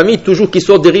toute la famille toujours qui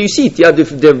sort des réussites. Il y a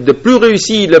de plus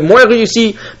réussis, de moins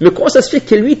réussis. Mais comment ça se fait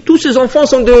que lui, tous ses enfants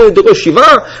sont de Rosh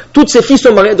Yeshiva, toutes ses filles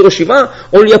sont mariées de Rosh Yeshiva?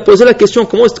 On lui a posé la question,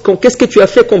 qu'est-ce que tu as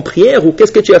fait comme prière, ou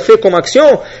qu'est-ce que tu as fait comme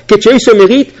action, que tu as eu ce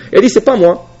mérite? Il dit, c'est pas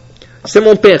moi, c'est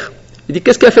mon père. Il dit,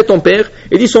 qu'est-ce qu'a fait ton père?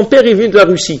 Il dit, son père est venu de la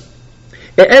Russie.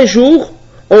 Et un jour,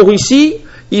 en Russie,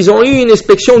 ils ont eu une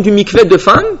inspection du mikvé de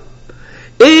femmes,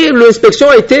 et l'inspection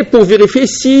a été pour vérifier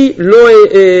si l'eau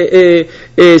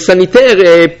est sanitaire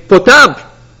et potable,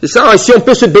 c'est ça, et si on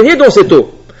peut se baigner dans cette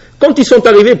eau. Quand ils sont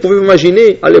arrivés, vous pouvez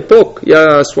imaginer, à l'époque, il y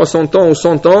a 60 ans ou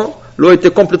 100 ans, l'eau était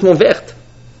complètement verte.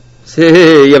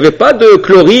 Il n'y avait pas de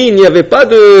chlorine, il n'y avait pas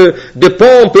de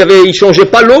pompe, ils ne changeaient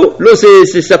pas l'eau. L'eau,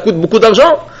 ça coûte beaucoup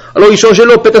d'argent. Alors ils changeaient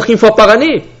l'eau peut-être une fois par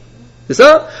année. C'est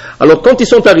ça? Alors quand ils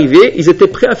sont arrivés, ils étaient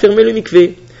prêts à fermer le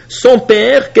mikvé. Son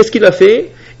père, qu'est-ce qu'il a fait?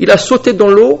 Il a sauté dans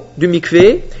l'eau du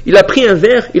mikvé, il a pris un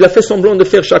verre, il a fait semblant de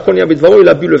faire Shakon Yabidvaro, il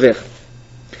a bu le verre.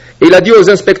 Et il a dit aux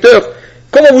inspecteurs,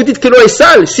 comment vous dites que l'eau est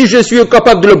sale si je suis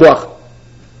capable de le boire?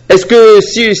 Est-ce que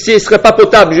si ce ne serait pas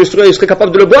potable, je serais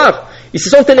capable de le boire? Ils se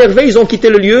sont énervés, ils ont quitté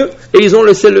le lieu et ils ont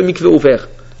laissé le mikvé ouvert.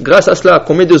 Grâce à cela,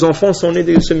 combien d'enfants sont nés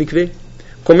de ce mikvé?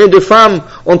 Combien de femmes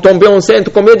ont tombé enceintes?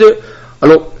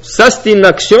 Alors, ça c'est une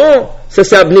action, ça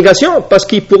c'est abnégation, parce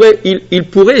qu'ils pourraient,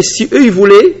 si eux ils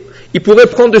voulaient, ils pourraient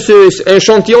prendre un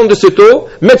échantillon de cette eau,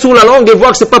 mettre sur la langue et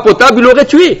voir que c'est pas potable, ils l'auraient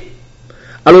tué.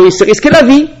 Alors il s'est risqué la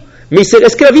vie, mais il s'est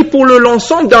risqué la vie pour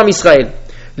l'ensemble d'Am Israël.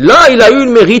 Là, il a eu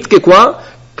le mérite que quoi?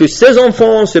 Que ses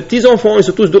enfants, ses petits-enfants, ils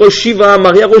sont tous de Rosh Yeshiva,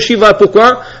 mariés à Rosh Yeshiva.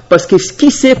 Pourquoi? Parce que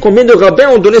qui sait combien de rabbins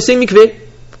ont donné ces mikvés?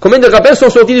 Combien de rabbins sont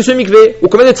sortis de ce mikvé? Ou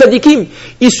combien de tzadikim?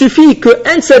 Il suffit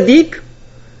qu'un tzadik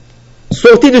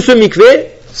sorti de ce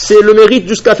mikvé, c'est le mérite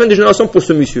jusqu'à la fin des générations pour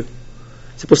ce monsieur.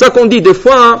 C'est pour ça qu'on dit, des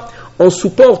fois, on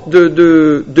supporte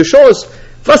de choses.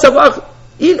 Va savoir,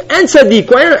 un tzadik,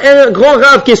 un grand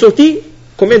rave qui est sorti,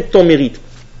 combien de temps mérite?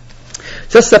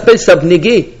 Ça s'appelle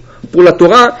s'abnéguer pour la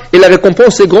Torah, et la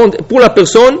récompense est grande pour la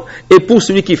personne et pour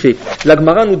celui qui fait. La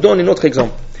Gemara nous donne un autre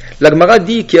exemple. La Gemara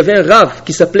dit qu'il y avait un Rav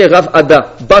qui s'appelait Rav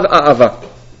Ada Bar Ahava.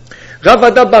 Rav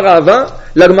Ada Bar Ahava,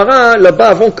 la Gemara là-bas,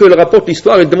 avant que le rapporte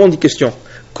l'histoire, elle demande une question.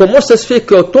 Comment ça se fait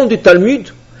qu'au temps du Talmud,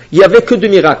 il n'y avait que de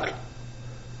miracles?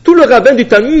 Tous les rabbins du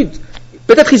Talmud,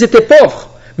 peut-être ils étaient pauvres,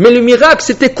 mais le miracle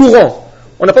c'était courant.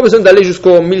 On n'a pas besoin d'aller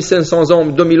jusqu'aux 1500 ans,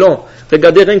 2000 ans.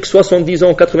 Regardez rien que 70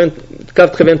 ans, 80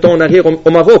 ans en arrière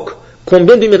au Maroc.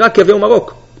 Combien de miracles il y avait au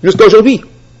Maroc jusqu'à aujourd'hui?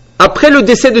 Après le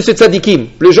décès de ce tzadikim,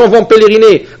 les gens vont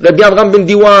pèleriner. Rabbi Avraham ben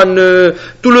Diwan,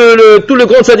 tout le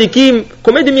grand tzadikim,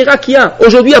 combien de miracles il y a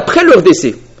aujourd'hui après leur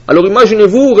décès? Alors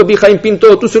imaginez-vous, Rabbi Chaim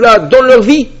Pinto, tout cela dans leur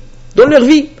vie.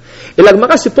 Et la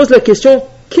Gemara se pose la question,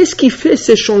 qu'est-ce qui fait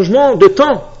ces changements de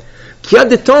temps? Qu'il y a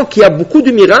des temps qu'il y a beaucoup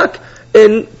de miracles,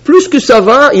 et plus que ça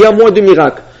va, il y a moins de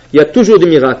miracles. Il y a toujours des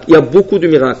miracles, il y a beaucoup de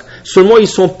miracles. Seulement ils ne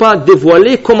sont pas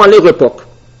dévoilés comme à leur époque.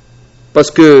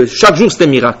 Parce que chaque jour c'est un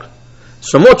miracle.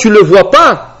 Seulement tu ne le vois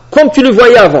pas comme tu le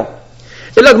voyais avant.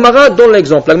 Et la Gemara donne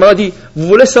l'exemple. La Gemara dit, vous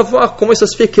voulez savoir comment ça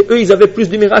se fait qu'eux ils avaient plus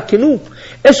de miracles que nous?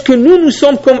 Est-ce que nous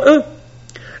sommes comme eux?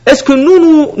 Est-ce que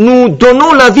nous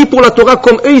donnons la vie pour la Torah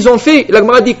comme eux ils ont fait? La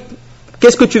Gemara dit,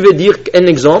 qu'est-ce que tu veux dire? Un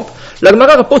exemple. La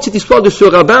Gemara rapporte cette histoire de ce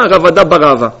rabbin, Ravada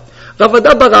Barava.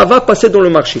 Ravada Barava passait dans le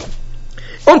marché.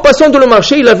 En passant dans le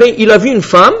marché, il a vu une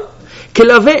femme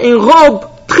qu'elle avait une robe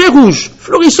très rouge,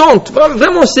 florissante.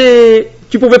 Vraiment,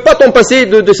 tu ne pouvais pas t'en passer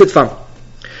de cette femme.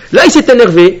 Là, il s'est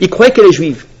énervé, il croyait qu'elle est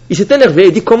juive. Il s'est énervé,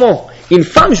 il dit comment? Une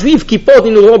femme juive qui porte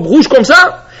une robe rouge comme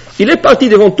ça? Il est parti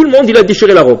devant tout le monde, il a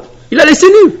déchiré la robe. Il l'a laissé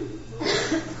nue.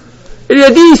 Il lui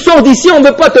a dit, sors d'ici, on ne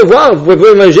veut pas te voir. Vous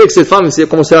pouvez imaginer que cette femme s'est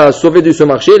commencée à sauver de ce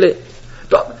marché.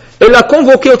 Elle l'a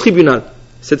convoqué au tribunal.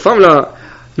 Cette femme-là,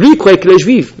 lui, il croyait qu'elle est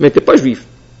juive, mais elle n'était pas juive.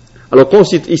 Alors quand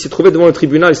il s'est trouvé devant le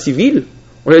tribunal civil,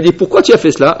 on lui a dit, pourquoi tu as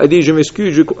fait cela? Elle a dit, je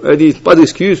m'excuse. Elle a dit, pas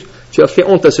d'excuse, tu as fait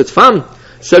honte à cette femme.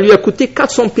 Ça lui a coûté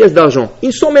 400 pièces d'argent.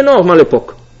 Une somme énorme à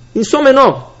l'époque. Une somme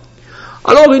énorme.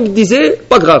 Alors il disait,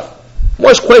 pas grave.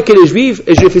 Moi je croyais qu'elle est juive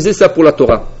et je faisais ça pour la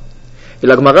Torah. Et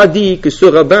la Gemara dit que ce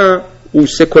rabbin, ou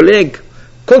ses collègues,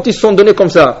 quand ils se sont donnés comme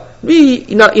ça, lui,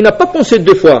 il n'a pas pensé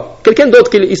 2 fois. Quelqu'un d'autre,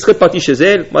 il serait parti chez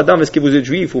elle, madame, est-ce que vous êtes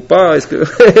juif ou pas?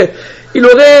 Il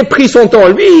aurait pris son temps.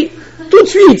 Lui, tout de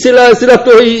suite, c'est la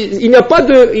Torah. Il n'y a pas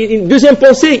de deuxième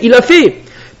pensée, il a fait.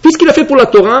 Puisqu'il a fait pour la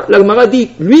Torah, la Gemara dit,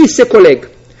 lui et ses collègues,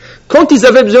 quand ils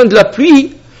avaient besoin de la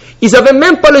pluie, ils n'avaient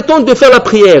même pas le temps de faire la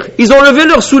prière. Ils ont levé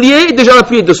leurs souliers et déjà la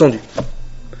pluie est descendue.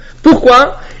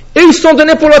 Pourquoi? Et ils se sont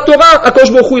donnés pour la Torah.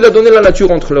 Akadosh Baruch Hu, il a donné la nature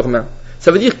entre leurs mains.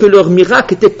 Ça veut dire que leur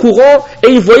miracle était courant et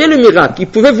ils voyaient le miracle. Ils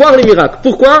pouvaient voir les miracles.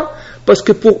 Pourquoi? Parce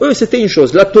que pour eux, c'était une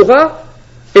chose. La Torah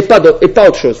et pas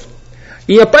autre chose.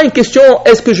 Il n'y a pas une question,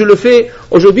 est-ce que je le fais?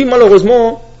 Aujourd'hui,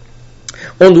 malheureusement,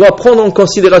 on doit prendre en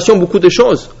considération beaucoup de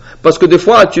choses. Parce que des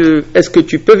fois, est-ce que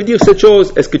tu peux dire cette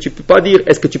chose? Est-ce que tu peux pas dire?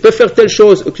 Est-ce que tu peux faire telle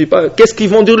chose? Qu'est-ce qu'ils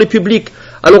vont dire le public?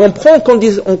 Alors on prend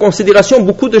en considération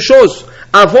beaucoup de choses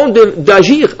avant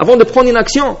d'agir, avant de prendre une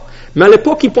action. Mais à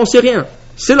l'époque, ils ne pensaient rien.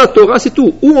 C'est la Torah, c'est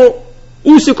tout.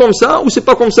 Ou c'est comme ça, ou c'est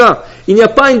pas comme ça. Il n'y a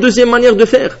pas une deuxième manière de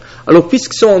faire. Alors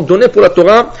puisqu'ils sont donnés pour la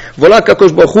Torah, voilà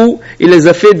qu'Akadosh Baruch Hu, il les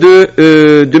a fait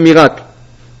de miracles.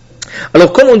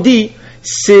 Alors comme on dit,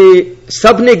 c'est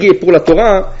s'abnéguer pour la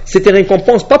Torah, c'est une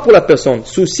récompense pas pour la personne,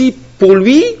 c'est aussi pour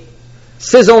lui,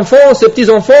 ses enfants, ses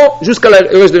petits-enfants, jusqu'à la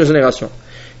reste de la génération.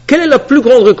 Quelle est la plus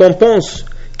grande récompense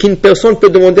qu'une personne peut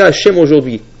demander à Hachem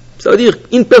aujourd'hui? Ça veut dire,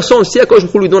 une personne, si Akadosh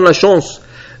Baruch Hu lui donne la chance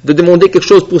de demander quelque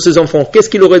chose pour ses enfants, qu'est-ce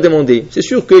qu'il aurait demandé? C'est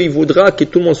sûr qu'il voudra que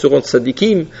tout le monde se rende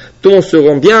sadikim, tout le monde se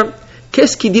rende bien.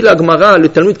 Qu'est-ce qu'il dit la Gemara, le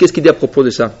Talmud, qu'est-ce qu'il dit à propos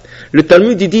de ça? Le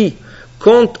Talmud, il dit,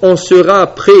 quand on sera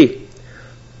près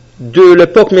de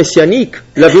l'époque messianique,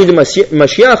 la venue de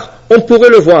Mashiach, on pourrait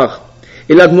le voir.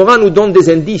 Et la Gemara nous donne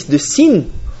des indices, des signes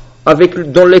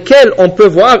dans lesquels on peut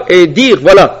voir et dire,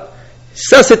 voilà,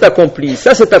 ça c'est accompli,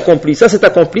 ça c'est accompli, ça c'est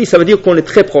accompli, ça veut dire qu'on est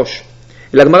très proche.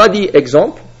 Et la Gemara dit,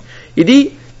 exemple, il dit,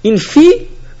 une fille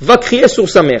va crier sur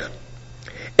sa mère.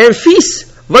 Un fils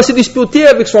va se disputer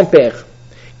avec son père.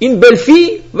 Une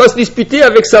belle-fille va se disputer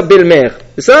avec sa belle-mère.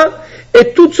 C'est ça?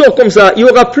 Et toutes sortes comme ça. Il n'y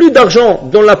aura plus d'argent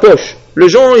dans la poche. Les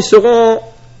gens, ils seront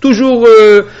toujours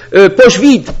poche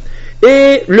vide.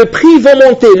 Et le prix va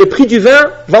monter. Le prix du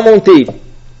vin va monter.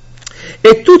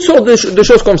 Et toutes sortes de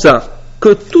choses comme ça. Que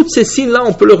toutes ces signes-là,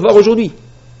 on peut les revoir aujourd'hui.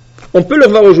 On peut les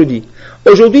revoir aujourd'hui.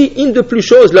 Aujourd'hui, une de plus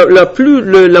choses, la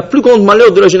plus grande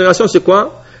malheur de la génération, c'est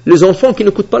quoi? Les enfants qui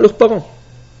n'écoutent pas leurs parents.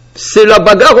 C'est la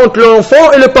bagarre entre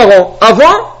l'enfant et le parent.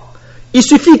 Avant, il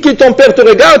suffit que ton père te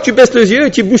regarde, tu baisses les yeux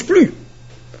et tu ne bouges plus.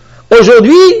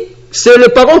 Aujourd'hui, c'est le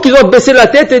parent qui doit baisser la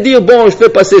tête et dire, bon, je fais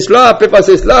passer cela,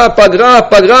 pas grave,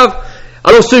 pas grave.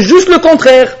 Alors c'est juste le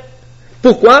contraire.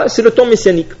 Pourquoi? C'est le temps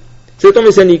messianique. C'est le temps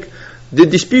messianique. Des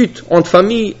disputes entre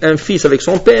familles, un fils avec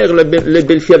son père, les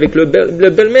belles-filles avec la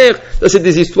belle-mère, ça c'est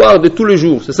des histoires de tous les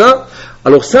jours, c'est ça?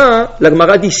 Alors ça, la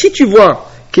Gemara dit, si tu vois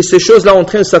que ces choses-là sont en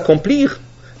train de s'accomplir,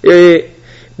 et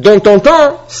dans ton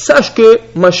temps, sache que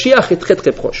Mashiach est très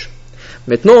très proche.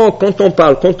 Maintenant,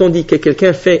 quand on dit que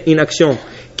quelqu'un fait une action,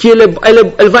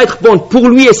 elle va être bonne pour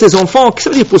lui et ses enfants, qu'est-ce que ça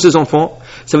veut dire pour ses enfants?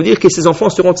 Ça veut dire que ses enfants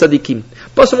seront tzadikim.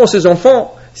 Pas seulement ses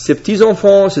enfants, ses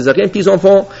petits-enfants, ses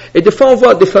arrière-petits-enfants. Et des fois, on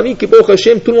voit des familles qui, pour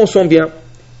Hachem, tout le monde sont bien.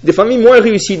 Des familles moins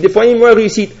réussies, des familles moins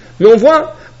réussies. Mais on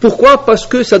voit, pourquoi? Parce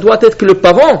que ça doit être que le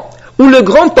parent, ou le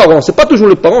grand-parent, c'est pas toujours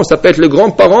le parent, ça peut être le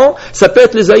grand-parent, ça peut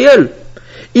être les aïeuls.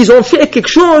 Ils ont fait quelque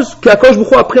chose qu'Akadosh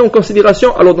Baruch Hu a pris en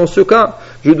considération. Alors dans ce cas,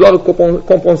 je dois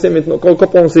compenser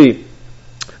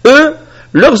eux,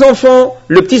 leurs enfants,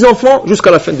 les petits-enfants,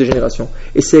 jusqu'à la fin des générations.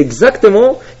 Et c'est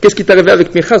exactement qu'est-ce qui est arrivé avec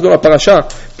Pinchas dans la paracha.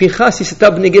 Pinchas, il s'est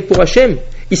abnégué pour Hachem,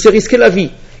 il s'est risqué la vie.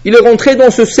 Il est rentré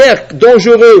dans ce cercle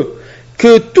dangereux,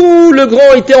 que tout le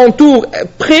grand était autour,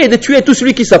 prêt de tuer tout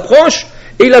celui qui s'approche,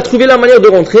 et il a trouvé la manière de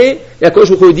rentrer, et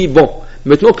Akadosh Baruch Hu dit, bon,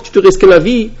 maintenant que tu te risques la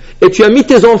vie, et tu as mis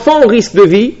tes enfants en risque de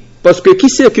vie, parce que qui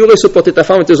sait qui aurait supporté ta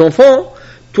femme et tes enfants,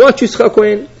 toi tu seras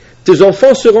Cohen. Tes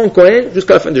enfants seront Cohen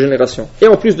jusqu'à la fin des générations. Et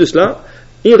en plus de cela,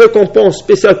 une récompense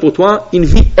spéciale pour toi, une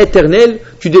vie éternelle,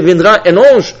 tu deviendras un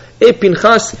ange, et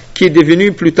Pinchas qui est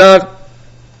devenu plus tard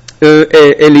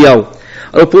Eliyahu.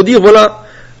 Alors pour dire, voilà,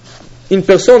 une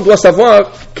personne doit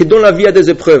savoir que dans la vie il y a des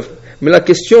épreuves, mais la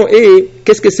question est,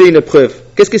 qu'est-ce que c'est une épreuve?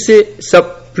 Qu'est-ce que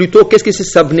c'est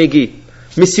s'abnéguer?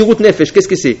 Mais Sirut Nefesh, qu'est-ce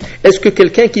que c'est? Est-ce que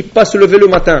quelqu'un qui passe se lever le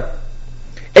matin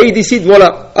et il décide,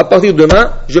 voilà, à partir de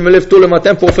demain, je me lève tôt le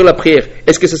matin pour faire la prière,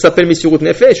 est-ce que ça s'appelle Sirut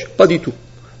Nefesh? Pas du tout.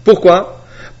 Pourquoi?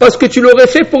 Parce que tu l'aurais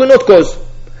fait pour une autre cause.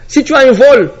 Si tu as un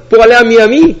vol pour aller à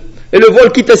Miami, et le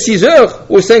vol quitte à 6 heures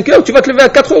ou 5 heures, tu vas te lever à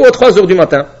 4 heures ou à 3 heures du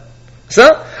matin.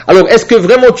 Ça? Alors, est-ce que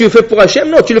vraiment tu le fais pour Hachem?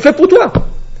 Non, tu le fais pour toi.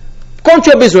 Quand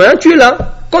tu as besoin, tu es là.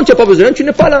 Quand tu n'as pas besoin, tu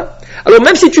n'es pas là. Alors,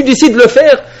 même si tu décides de le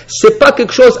faire, c'est pas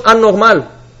quelque chose anormal.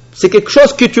 c'est quelque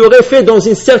chose que tu aurais fait dans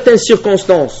une certaine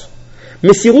circonstance.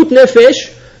 Mais Sirut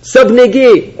Nefesh,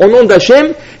 s'abnéguer au nom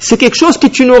d'Hachem, c'est quelque chose que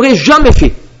tu n'aurais jamais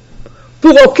fait.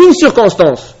 Pour aucune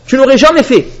circonstance. Tu n'aurais jamais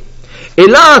fait. Et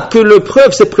là que le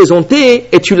preuve s'est présentée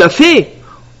et tu l'as fait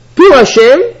pour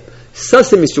Hachem, ça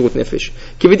c'est Messirut Nefesh.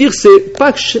 Qui veut dire c'est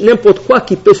pas n'importe quoi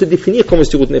qui peut se définir comme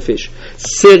Messirut Nefesh.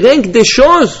 C'est rien que des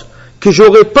choses que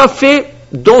j'aurais pas fait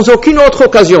dans aucune autre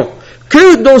occasion.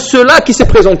 Que dans cela qui s'est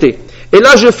présenté. Et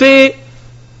là je fais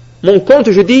mon compte,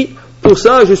 je dis pour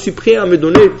ça je suis prêt à me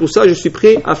donner, pour ça je suis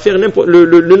prêt à faire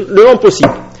le non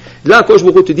possible. Là quand je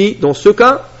vous te dis, dans ce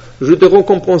cas, je te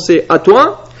récompenser à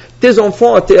toi, tes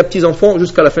enfants, à tes petits-enfants,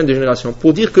 jusqu'à la fin des générations.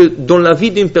 Pour dire que dans la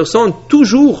vie d'une personne,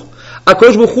 toujours,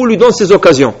 Akadosh Baruch Hu lui donne ces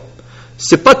occasions.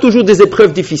 C'est pas toujours des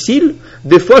épreuves difficiles,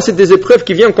 des fois c'est des épreuves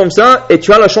qui viennent comme ça, et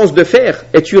tu as la chance de faire,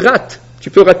 et tu rates.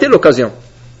 Tu peux rater l'occasion.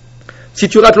 Si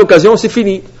tu rates l'occasion, c'est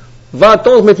fini. Va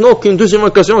attendre maintenant qu'une deuxième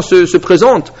occasion se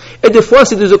présente. Et des fois,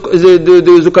 c'est des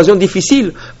occasions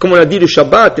difficiles. Comme on a dit, le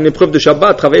Shabbat, une épreuve de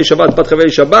Shabbat, travailler le Shabbat, pas travailler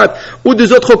le Shabbat. Ou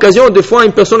des autres occasions, des fois,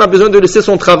 une personne a besoin de laisser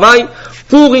son travail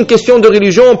pour une question de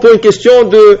religion, pour une question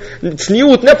de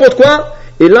tsniout, n'importe quoi.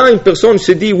 Et là, une personne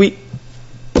se dit, oui,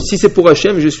 si c'est pour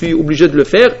Hachem, je suis obligé de le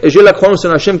faire, et j'ai la croyance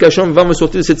en Hachem qu'Hachem va me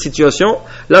sortir de cette situation.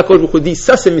 Là, quand je vous dis,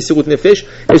 ça c'est Messirut Nefesh,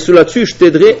 et sur là-dessus, je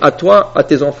t'aiderai à toi, à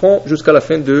tes enfants, jusqu'à la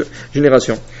fin de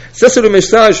génération. Ça, c'est le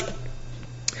message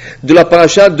de la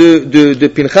paracha de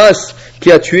Pinchas,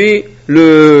 qui a tué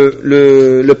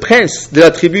le prince de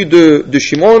la tribu de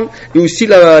Shimon, et aussi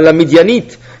la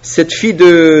Midianite, cette fille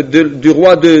du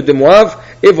roi de Moab,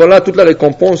 et voilà toute la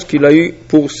récompense qu'il a eue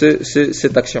pour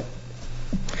cette action.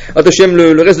 Attention,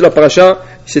 le reste de la paracha,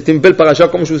 c'est une belle paracha,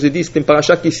 comme je vous ai dit, c'est une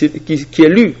paracha qui est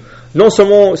lue, non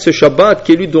seulement ce Shabbat,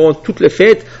 qui est lue durant toutes les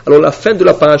fêtes. Alors la fin de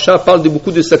la paracha parle de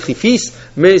beaucoup de sacrifices,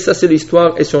 mais ça c'est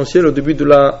l'histoire essentielle au début de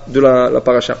la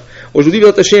paracha. Aujourd'hui,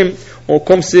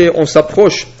 comme on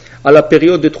s'approche à la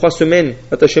période de 3 semaines,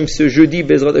 ce jeudi,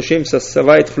 Bezrat Hashem, ça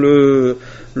va être le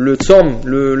tzom,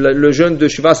 le jeûne de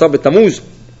Shiva Asar B'Tammuz.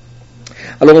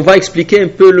 Alors on va expliquer un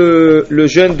peu le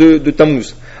jeûne de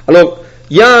Tammuz. Alors,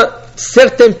 il y a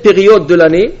certaines périodes de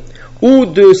l'année où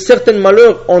de certains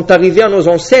malheurs ont arrivé à nos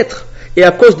ancêtres, et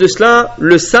à cause de cela,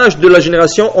 les sages de la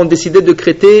génération ont décidé de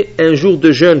créer un jour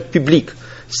de jeûne public.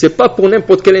 C'est pas pour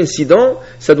n'importe quel incident,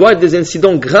 ça doit être des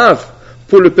incidents graves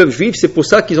pour le peuple juif. C'est pour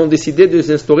ça qu'ils ont décidé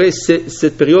d'instaurer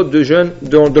cette période de jeûne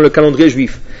dans le calendrier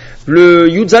juif. Le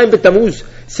Yud-Zayin B'Tammuz,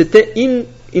 c'était une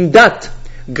date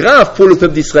grave pour le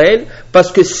peuple d'Israël,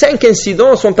 parce que 5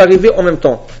 incidents sont arrivés en même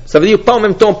temps. Ça veut dire pas en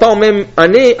même temps, pas en même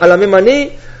année, à la même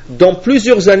année, dans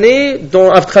plusieurs années,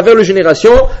 à travers les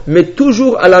générations, mais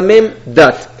toujours à la même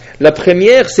date. La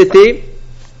première, c'était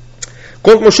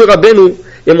quand Moshe Rabbeinu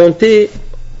est monté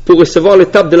pour recevoir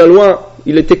l'étape de la loi.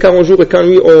 Il était 40 jours et 40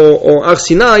 nuits en Har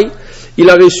Sinaï. Il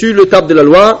a reçu l'étape de la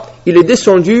loi. Il est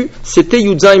descendu, c'était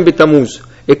Yud-Zayin B'Tammuz.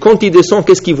 Et quand il descend,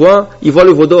 qu'est-ce qu'il voit? Il voit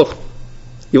le veau d'or.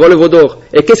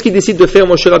 Et qu'est-ce qu'il décide de faire,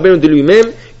 Moshe Rabbeinu, de lui-même?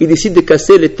 Il décide de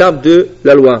casser l'étape de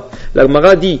la loi. La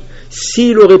Gemara dit,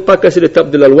 s'il n'aurait pas cassé l'étape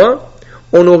de la loi,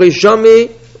 on n'aurait jamais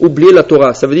oublié la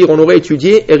Torah. Ça veut dire, on aurait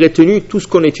étudié et retenu tout ce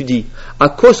qu'on étudie. À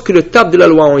cause que l'étape de la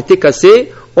loi ont été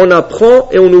cassées, on apprend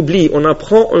et on oublie. On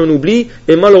apprend et on oublie.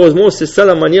 Et malheureusement, c'est ça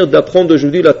la manière d'apprendre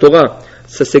aujourd'hui la Torah.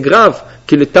 Ça, c'est grave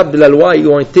que l'étape de la loi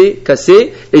ont été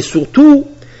cassées. Et surtout,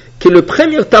 que les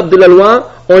premières étapes de la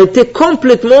loi ont été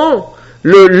complètement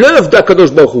l'œuvre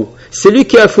d'Akadosh Baruch Hu. C'est lui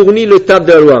qui a fourni le table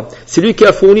de la loi. C'est lui qui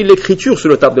a fourni l'écriture sur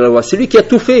le table de la loi. C'est lui qui a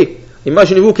tout fait.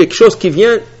 Imaginez-vous quelque chose qui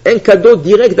vient, un cadeau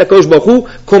direct d'Akadosh Baruch Hu,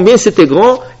 combien c'était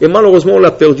grand, et malheureusement on l'a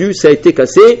perdu, ça a été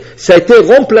cassé, ça a été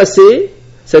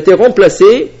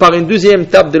remplacé par une deuxième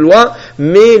table de loi,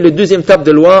 mais les deuxièmes tables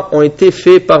de loi ont été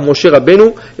faites par Moshe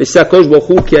Rabbeinu, et c'est Akadosh Baruch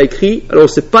Hu qui a écrit. Alors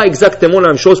c'est pas exactement la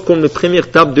même chose comme la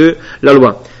première table de la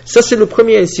loi. Ça c'est le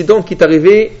premier incident qui est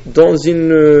arrivé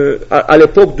à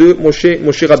l'époque de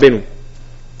Moshe Rabbeinu.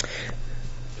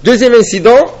 Deuxième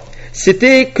incident,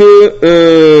 c'était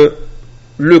que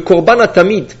le Korban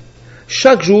Atamid,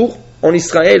 chaque jour en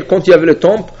Israël, quand il y avait le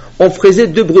temple, on faisait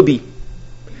 2 brebis.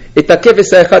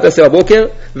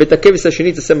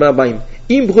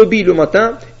 Une brebis le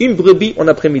matin, une brebis en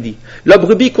après-midi. La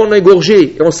brebis qu'on a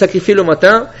égorgée et on sacrifiait le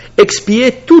matin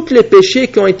expiait tous les péchés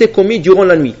qui ont été commis durant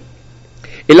la nuit.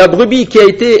 Et la brebis qui a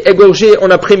été égorgée en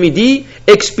après-midi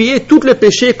expiait tous les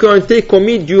péchés qui ont été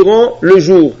commis durant le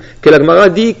jour. Que la Gemara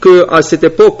dit qu'à cette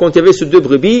époque, quand il y avait ces 2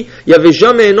 brebis, il n'y avait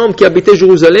jamais un homme qui habitait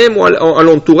Jérusalem ou à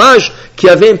l'entourage qui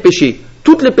avait un péché.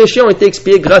 Tous les péchés ont été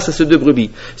expiés grâce à ces 2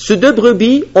 brebis. Ces 2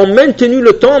 brebis ont maintenu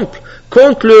le temple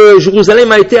quand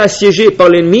Jérusalem a été assiégé par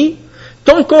l'ennemi.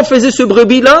 Tant qu'on faisait ce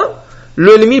brebis-là,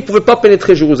 l'ennemi ne pouvait pas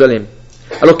pénétrer Jérusalem.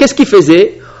 Alors qu'est-ce qu'il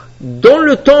faisait? Dans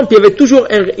le temple, il y avait toujours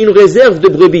une réserve de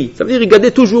brebis. Ça veut dire qu'il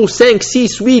gardait toujours 5,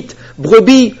 6, 8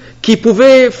 brebis qui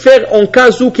pouvaient faire en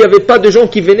cas où il n'y avait pas de gens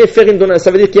qui venaient faire une donation.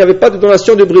 Ça veut dire qu'il n'y avait pas de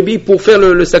donation de brebis pour faire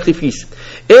le sacrifice.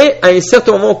 Et à un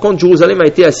certain moment, quand Jérusalem a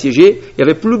été assiégée, il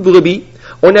n'y avait plus de brebis.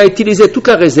 On a utilisé toute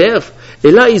la réserve. Et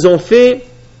là, ils ont fait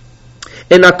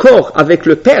un accord avec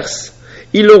le Perse.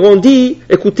 Ils leur ont dit,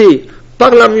 écoutez,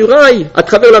 par la muraille, à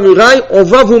travers la muraille, on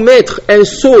va vous mettre un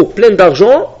seau plein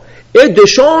d'argent. Et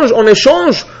d'échange, en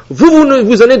échange,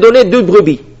 vous allez donner 2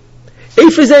 brebis. Et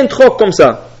ils faisaient un troc comme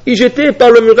ça. Ils jetaient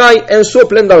par le muraille un seau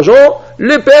plein d'argent.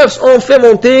 Les Perses ont fait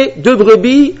monter 2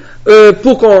 brebis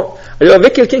pour qu'on... Alors, il y avait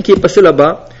quelqu'un qui est passé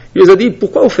là-bas. Il les a dit,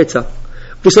 pourquoi vous faites ça?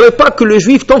 Vous ne savez pas que les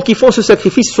Juifs, tant qu'ils font ce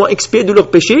sacrifice, ils sont expiés de leurs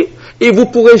péchés et vous ne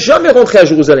pourrez jamais rentrer à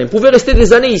Jérusalem. Vous pouvez rester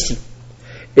des années ici.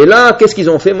 Et là, qu'est-ce qu'ils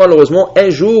ont fait? Malheureusement, un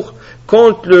jour,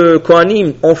 quand le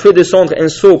Kohanim ont fait descendre un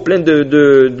seau plein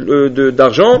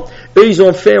d'argent, eux, ils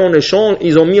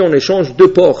ont mis en échange 2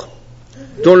 porcs.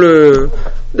 Deux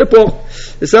porcs.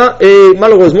 C'est ça. Et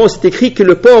malheureusement, c'est écrit que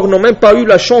les porcs n'ont même pas eu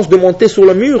la chance de monter sur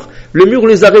le mur. Le mur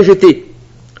les a rejetés.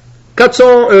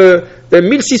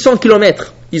 1600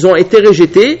 kilomètres. Ils ont été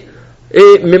rejetés.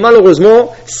 Mais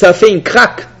malheureusement, ça a fait une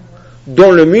craque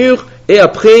dans le mur. Et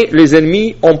après, les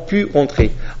ennemis ont pu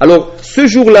entrer. Alors, ce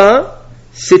jour-là,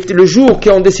 c'était le jour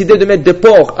qu'ils ont décidé de mettre des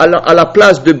porcs à la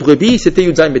place de brebis, c'était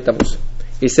Yud Zayin Betamuz.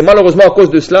 Et c'est malheureusement à cause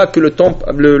de cela que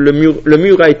le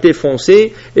mur a été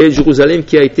foncé et Jérusalem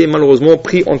qui a été malheureusement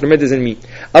pris entre les mains des ennemis.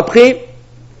 Après,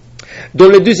 dans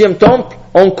le deuxième temple,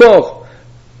 encore,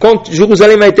 quand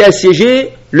Jérusalem a été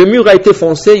assiégé, le mur a été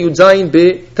foncé, Yud Zayin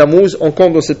Betamuz, encore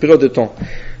dans cette période de temps.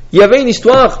 Il y avait une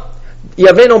histoire. Il y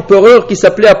avait un empereur qui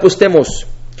s'appelait Apostemos.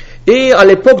 Et à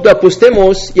l'époque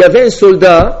d'Apostemos, il y avait un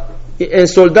soldat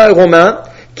romain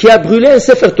qui a brûlé un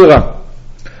Sefer Torah.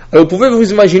 Alors vous pouvez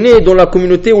vous imaginer, dans la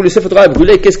communauté où le Sefer Torah a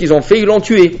brûlé, qu'est-ce qu'ils ont fait? Ils l'ont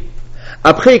tué.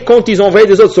 Après, quand ils ont envoyé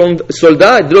des autres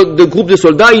soldats, de groupes de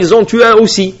soldats, ils ont tué un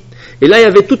aussi. Et là, il y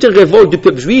avait toute une révolte du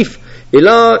peuple juif. Et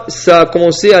là, ça a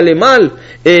commencé à aller mal.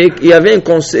 Et il y avait un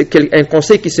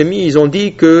conseil qui s'est mis. Ils ont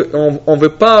dit qu'on ne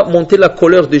veut pas monter la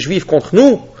colère des juifs contre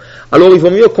nous. Alors il vaut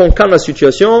mieux qu'on calme la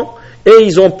situation, et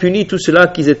ils ont puni tous ceux-là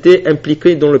qui étaient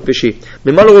impliqués dans le péché.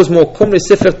 Mais malheureusement, comme le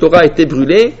Sefer Torah a été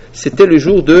brûlé, c'était le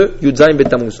jour de Yud Zayin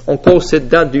Betamuz. Encore cette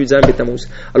date de Yud Zayin Betamuz.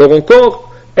 Alors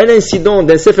encore un incident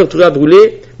d'un Sefer Torah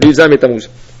brûlé, le Yud Zayin Betamuz.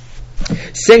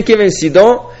 5e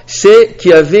incident, c'est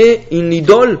qu'il y avait une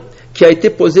idole qui a été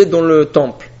posée dans le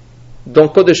temple.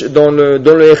 Dans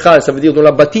le Echal, ça veut dire dans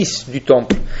la bâtisse du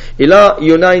temple. Et là, il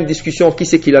y en a une discussion, qui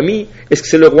c'est qui l'a mis? Est-ce que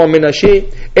c'est le roi Ménaché?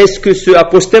 Est-ce que ce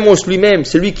Apostemos lui-même,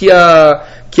 c'est lui qui a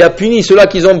puni ceux-là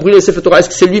qui ont brûlé le Sefer Torah? Est-ce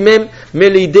que c'est lui-même? Mais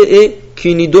l'idée est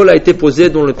qu'une idole a été posée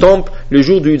dans le temple le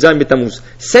jour du Yud Zayin Betamuz.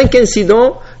 5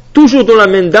 incidents, toujours dans la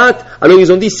même date. Alors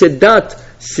ils ont dit, cette date,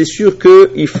 c'est sûr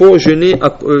qu'il faut jeûner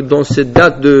dans cette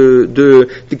date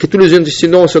que tous les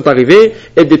incidents sont arrivés,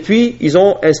 et depuis ils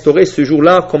ont instauré ce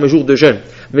jour-là comme un jour de jeûne.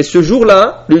 Mais ce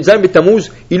jour-là, le Yud Zayin Betamuz,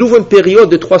 il ouvre une période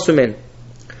de 3 semaines.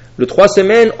 Le 3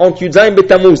 semaines entre Yud Zayin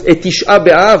Betamuz et Tisha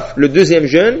B'Av, le deuxième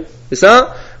jeûne, c'est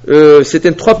ça.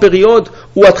 C'était 3 périodes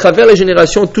où à travers les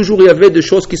générations toujours il y avait des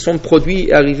choses qui sont produites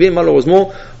et arrivées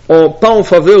malheureusement pas en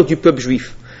faveur du peuple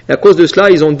juif. Et à cause de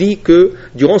cela, ils ont dit que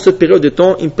durant cette période de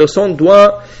temps, une personne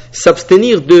doit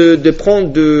s'abstenir de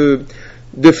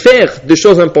faire des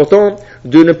choses importantes,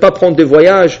 de ne pas prendre de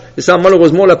voyages. Et ça,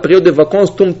 malheureusement, la période de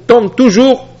vacances tombe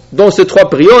toujours dans ces 3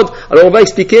 périodes. Alors, on va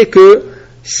expliquer que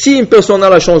si une personne a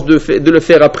la chance de le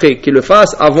faire après, qu'il le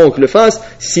fasse, avant qu'il le fasse,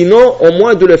 sinon, au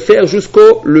moins de le faire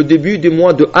jusqu'au début du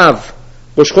mois de Av,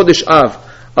 Rosh Chodesh Av.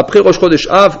 Après Rosh Chodesh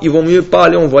Av, il vaut mieux pas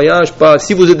aller en voyage,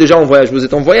 si vous êtes déjà en voyage, vous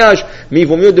êtes en voyage, mais il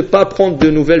vaut mieux de pas prendre de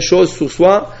nouvelles choses sur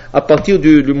soi à partir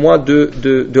du mois de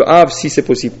Av, si c'est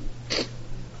possible.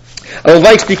 Alors on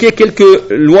va expliquer quelques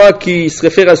lois qui se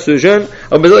réfèrent à ce jeûne.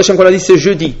 Alors Bézat Hashem, qu'on a dit, c'est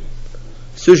jeudi.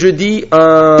 Ce jeudi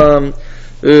à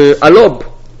l'aube,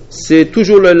 c'est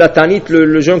toujours la Tanit,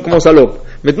 le jeûne commence à l'aube.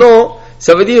 Maintenant,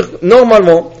 ça veut dire,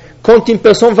 normalement, quand une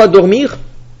personne va dormir,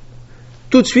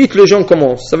 tout de suite le jeûne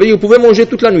commence. Ça veut dire que vous pouvez manger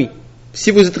toute la nuit.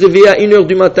 Si vous êtes réveillé à 1h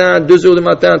du matin, 2h du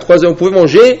matin, 3h, vous pouvez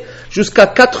manger jusqu'à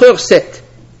 4h07.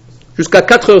 Jusqu'à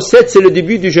 4h07, c'est le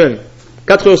début du jeûne.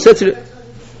 4h07, c'est le...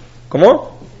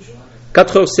 Comment?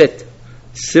 4h07.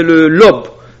 C'est l'aube.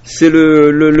 C'est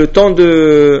le temps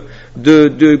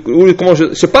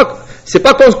c'est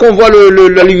pas quand on voit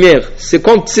la lumière. C'est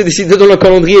quand c'est décidé dans le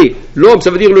calendrier. L'aube, ça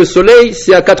veut dire le soleil,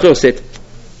 c'est à 4h07.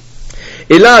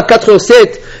 Et là, à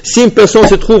 4h07, Si une personne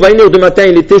se trouve à 1h du matin,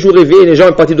 il est toujours réveillé, il n'est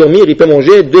jamais parti dormir, il peut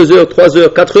manger 2 heures, 3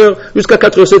 heures, 4 heures, jusqu'à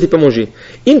 4h07, il peut manger.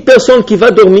 Une personne qui va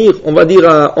dormir, on va dire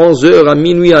à 11h, à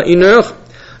minuit, à 1h,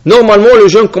 normalement le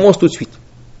jeûne commence tout de suite.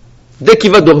 Dès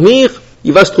qu'il va dormir,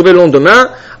 il va se trouver le lendemain.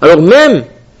 Alors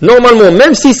normalement,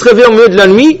 même s'il se réveille au milieu de la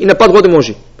nuit, il n'a pas le droit de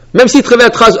manger. Même s'il se réveille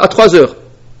à 3 heures,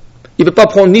 il ne peut pas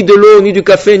prendre ni de l'eau, ni du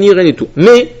café, ni rien du tout.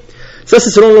 Mais, ça c'est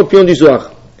selon l'opinion du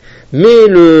Zohar. Mais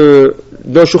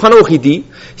dans le Shulchan Aruch, il dit,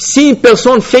 si une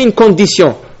personne fait une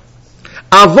condition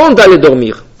avant d'aller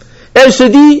dormir, elle se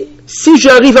dit, si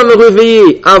j'arrive à me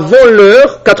réveiller avant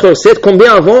l'heure, 4h07,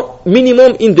 combien avant?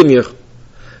 Minimum une demi-heure.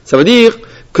 Ça veut dire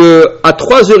qu'à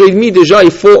 3h30 déjà,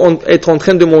 il faut être en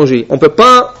train de manger. On ne peut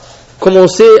pas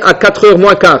commencer à 4h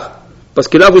moins quart. Parce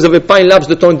que là, vous n'avez pas un laps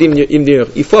de temps d'une demi-heure.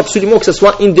 Il faut absolument que ce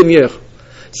soit une demi-heure.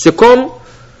 C'est comme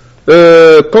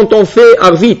quand on fait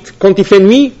Arvit, quand il fait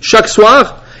nuit, chaque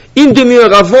soir, une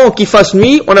demi-heure avant qu'il fasse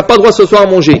nuit, on n'a pas le droit de s'asseoir à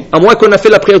manger, à moins qu'on a fait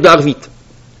la prière d'Arvit.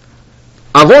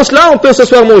 Avant cela, on peut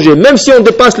s'asseoir à manger. Même si on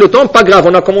dépasse le temps, pas grave,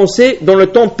 on a commencé dans le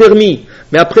temps permis.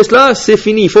 Mais après cela, c'est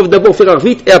fini. Il faut d'abord faire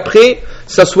Arvit et après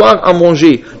s'asseoir à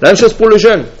manger. La même chose pour le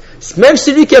jeûne. Même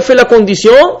celui qui a fait la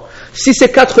condition, si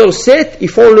c'est 4h07, il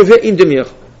faut enlever une demi-heure.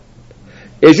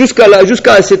 Et jusqu'à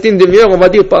cette une demi-heure, on va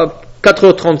dire pas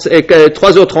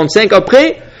 3h35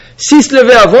 après, s'il se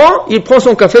levait avant, il prend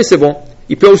son café, c'est bon.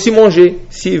 Il peut aussi manger,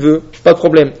 s'il veut, pas de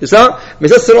problème. C'est ça? Mais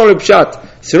ça, selon le pshat.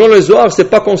 Selon le Zohar, c'est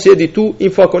pas conseillé du tout. Une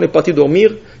fois qu'on est parti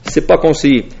dormir, c'est pas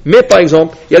conseillé. Mais par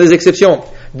exemple, il y a des exceptions.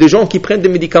 Des gens qui prennent des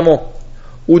médicaments,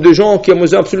 ou des gens qui ont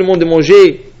besoin absolument de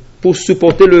manger pour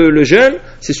supporter le jeûne,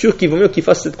 c'est sûr qu'il vaut mieux qu'ils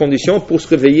fassent cette condition pour se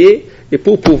réveiller et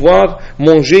pour pouvoir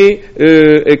manger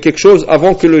quelque chose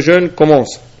avant que le jeûne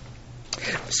commence.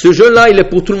 Ce jeûne-là, il est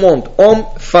pour tout le monde, homme,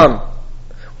 femme.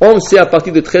 Homme, c'est à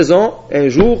partir de 13 ans, un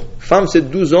jour. Femme, c'est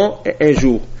 12 ans et un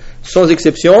jour. Sans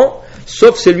exception,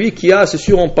 sauf celui qui a, c'est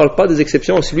sûr, on ne parle pas des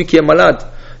exceptions, celui qui est malade,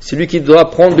 celui qui doit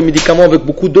prendre des médicaments avec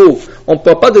beaucoup d'eau. On ne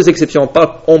parle pas des exceptions,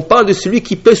 on parle de celui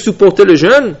qui peut supporter le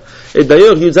jeûne. Et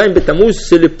d'ailleurs, Yudzaïn Betamuz,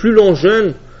 c'est le plus long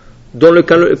jeûne dans le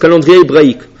calendrier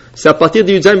hébraïque. C'est à partir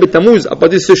de Yudzaïn Betamuz, à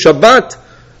partir de ce Shabbat,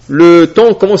 le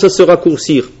temps commence à se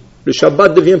raccourcir. Le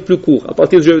Shabbat devient plus court à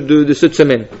partir de cette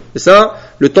semaine. C'est ça,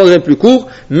 le temps devient plus court,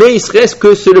 mais il se reste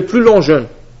que c'est le plus long jeûne.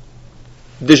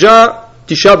 Déjà,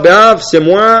 Tisha B'Av, c'est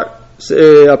moins,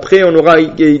 après on aura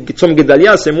Tzom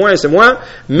Gedalia, c'est moins,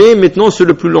 mais maintenant c'est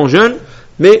le plus long jeûne,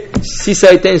 mais si ça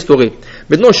a été instauré.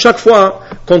 Maintenant, chaque fois,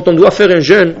 quand on doit faire un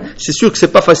jeûne, c'est sûr que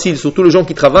c'est pas facile, surtout les gens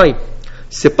qui travaillent.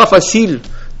 C'est pas facile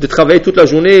de travailler toute la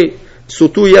journée.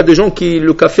 Surtout, il y a des gens qui,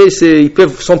 le café, ils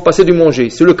peuvent s'en passer du manger.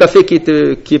 C'est le café qui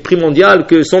est primordial,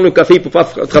 que sans le café, ils ne peuvent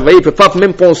pas travailler, ils ne peuvent pas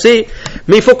même penser.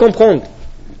 Mais il faut comprendre.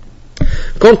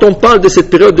 Quand on parle de cette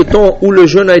période de temps où le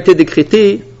jeûne a été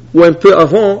décrété, ou un peu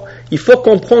avant, il faut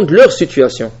comprendre leur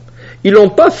situation. Ils ne l'ont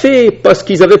pas fait parce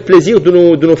qu'ils avaient plaisir de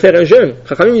nous faire un jeûne.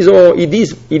 Ils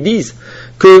disent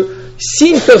que si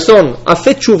une personne a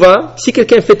fait tchouva, si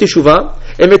quelqu'un fait tchouva,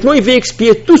 et maintenant il veut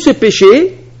expier tous ses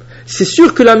péchés, c'est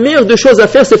sûr que la meilleure des choses à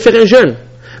faire, c'est faire un jeûne.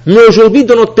 Mais aujourd'hui,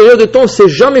 dans notre période de temps, c'est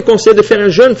jamais conseillé de faire un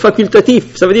jeûne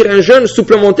facultatif. Ça veut dire un jeûne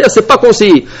supplémentaire, c'est pas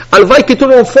conseillé. Alvaï que tout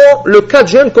le monde fait le 4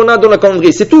 jeûnes qu'on a dans la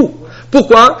calendrier, c'est tout.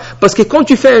 Pourquoi? Parce que quand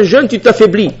tu fais un jeûne, tu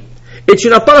t'affaiblis. Et tu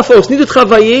n'as pas la force ni de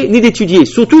travailler, ni d'étudier.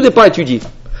 Surtout de ne pas étudier.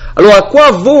 Alors à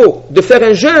quoi vaut de faire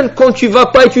un jeûne quand tu ne vas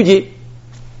pas étudier?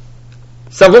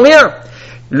 Ça vaut rien.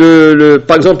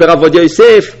 Par exemple, le Rav Ovadia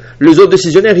Yosef, les autres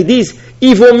décisionnaires, ils disent,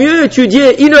 il vaut mieux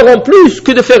étudier 1 heure en plus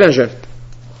que de faire un jeûne.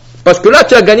 Parce que là,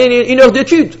 tu as gagné 1 heure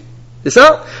d'étude. C'est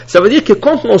ça? Ça veut dire que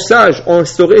quand nos sages ont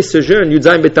instauré ce jeûne,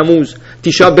 Yudzaïn Betamuz,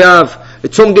 Tisha B'Av,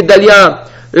 Tzom Gedalia,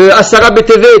 Asara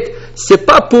Betevet, c'est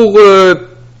pas pour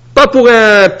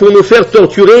nous faire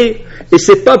torturer, et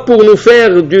c'est pas pour nous faire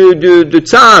de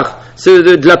tsar,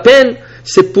 de la peine,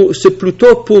 c'est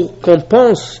plutôt pour qu'on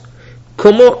pense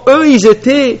comment eux ils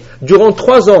étaient durant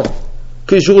 3 ans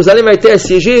que Jérusalem a été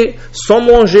assiégée, sans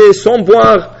manger, sans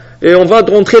boire, et on va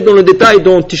rentrer dans le détail,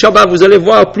 dans Tisha B'Av, vous allez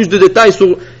voir plus de détails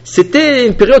sur... C'était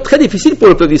une période très difficile pour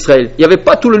le peuple d'Israël. Il n'y avait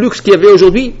pas tout le luxe qu'il y avait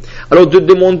aujourd'hui. Alors de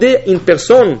demander à une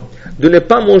personne de ne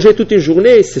pas manger toute une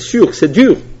journée, c'est sûr, c'est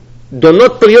dur. Dans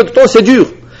notre période de temps, c'est dur.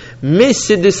 Mais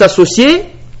c'est de s'associer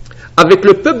avec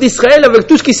le peuple d'Israël, avec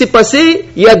tout ce qui s'est passé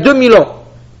il y a 2000 ans.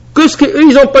 Que ce qu'eux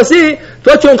ils ont passé,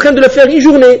 toi tu es en train de le faire une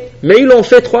journée, mais ils l'ont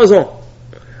fait 3 ans.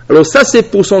 Alors ça c'est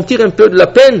pour sentir un peu de la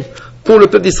peine pour le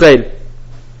peuple d'Israël.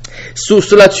 Sur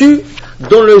cela dessus,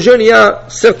 dans le jeûne il y a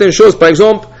certaines choses, par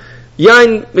exemple, il y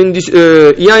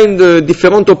a une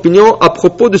différente opinion à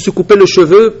propos de se couper les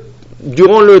cheveux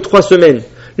durant les 3 semaines.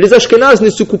 Les Ashkénazes ne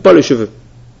se coupent pas les cheveux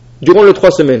durant les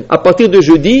 3 semaines. À partir de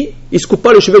jeudi, ils ne se coupent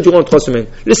pas les cheveux durant les 3 semaines.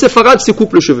 Les séfarades se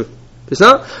coupent les cheveux. C'est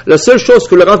ça? La seule chose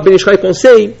que le Rav Ben Ishraï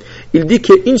conseille, il dit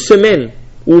qu'une semaine,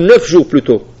 ou 9 jours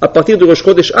plutôt, à partir de Rosh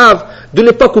Chodesh Av, de ne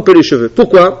pas couper les cheveux.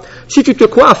 Pourquoi? Si tu te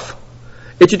coiffes,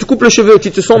 et tu te coupes les cheveux, tu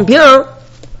te sens bien,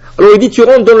 alors il dit tu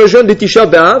rentres dans le jeûne de Tisha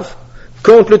B'Av,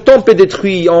 quand le temple est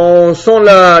détruit, on sent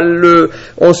la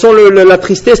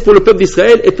tristesse pour le peuple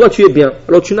d'Israël, et toi tu es bien.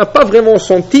 Alors tu n'as pas vraiment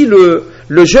senti le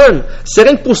jeûne, c'est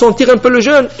rien que pour sentir un peu le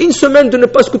jeûne. Une semaine de ne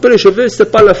pas se couper les cheveux,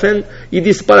 c'est pas la fin, il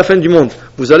dit c'est pas la fin du monde.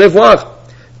 Vous allez voir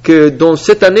que dans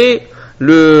cette année,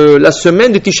 la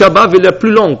semaine de Tisha B'Av est la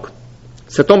plus longue.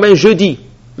 Ça tombe un jeudi.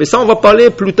 Mais ça, on va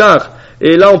parler plus tard.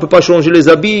 Et là, on ne peut pas changer les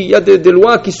habits. Il y a des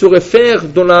lois qui seraient faire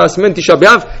dans la semaine de Tisha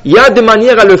B'Av. Il y a des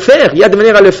manières à le faire.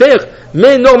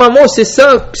 Mais normalement, c'est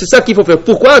ça qu'il faut faire.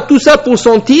 Pourquoi? Tout ça pour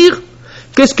sentir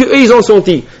qu'est-ce qu'eux, ils ont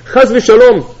senti. Chaz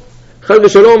v'shalom,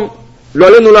 lo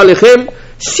alenu l'Alechem.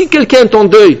 Si quelqu'un est en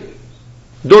deuil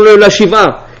dans la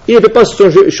Shiva, il ne peut pas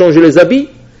changer les habits,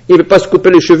 il ne peut pas se couper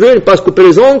les cheveux, il ne peut pas se couper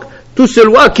les ongles. Toutes ces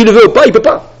lois, qu'il ne veut pas, il ne peut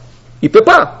pas. Il ne peut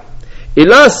pas. Et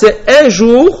là, c'est un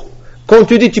jour, quand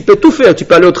tu dis tu peux tout faire, tu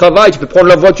peux aller au travail, tu peux prendre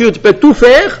la voiture, tu peux tout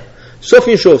faire, sauf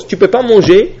une chose, tu ne peux pas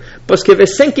manger, parce qu'il y avait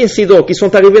 5 incidents qui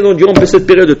sont arrivés durant cette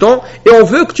période de temps, et on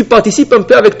veut que tu participes un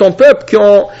peu avec ton peuple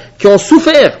qui ont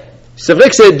souffert. C'est vrai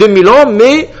que c'est 2000 ans,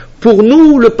 mais pour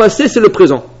nous, le passé, c'est le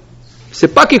présent.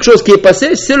 C'est pas quelque chose qui est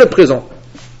passé, c'est le présent.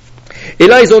 Et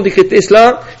là, ils ont décrété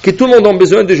cela, que tout le monde a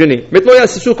besoin de jeûner. Maintenant,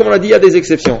 c'est sûr, comme on l'a dit, il y a des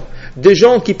exceptions. Des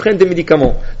gens qui prennent des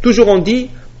médicaments. Toujours on dit,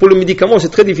 pour le médicament,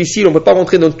 c'est très difficile, on ne peut pas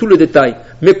rentrer dans tout le détail.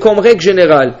 Mais comme règle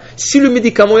générale, si le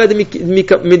médicament, il y a des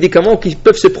médicaments qui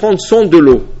peuvent se prendre sans de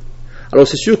l'eau. Alors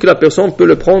c'est sûr que la personne peut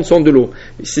le prendre sans de l'eau.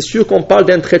 C'est sûr qu'on parle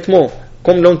d'un traitement,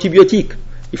 comme l'antibiotique.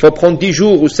 Il faut prendre 10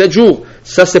 jours ou 7 jours.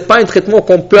 Ça, c'est pas un traitement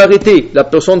qu'on peut arrêter. La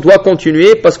personne doit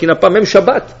continuer parce qu'il n'a pas même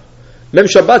Shabbat. Même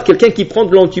Shabbat, quelqu'un qui prend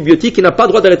de l'antibiotique, il n'a pas le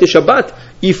droit d'arrêter Shabbat.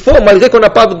 Il faut, malgré qu'on n'a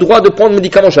pas le droit de prendre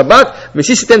médicament Shabbat, mais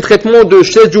si c'est un traitement de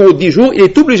 16 jours ou 10 jours, il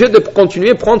est obligé de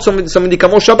continuer à prendre son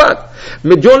médicament Shabbat.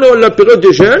 Mais durant la période de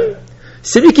jeûne,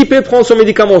 c'est lui qui peut prendre son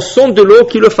médicament sans de l'eau,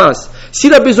 qu'il le fasse.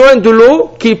 S'il a besoin de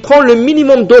l'eau, qu'il prend le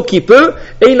minimum d'eau qu'il peut,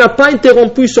 et il n'a pas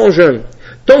interrompu son jeûne.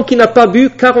 Tant qu'il n'a pas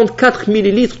bu 44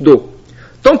 millilitres d'eau.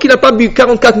 Tant qu'il n'a pas bu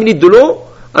 44 millilitres de l'eau,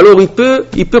 alors il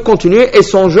peut continuer, et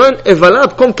son jeûne est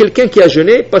valable comme quelqu'un qui a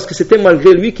jeûné, parce que c'était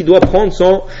malgré lui qui doit prendre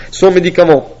son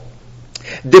médicament.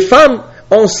 Des femmes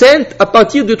enceintes à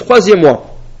partir du 3e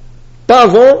mois. Pas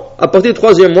avant, à partir du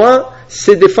 3e mois,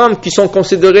 c'est des femmes qui sont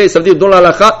considérées, ça veut dire dans la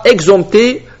halakha,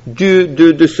 exemptées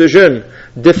de ce jeûne.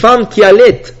 Des femmes qui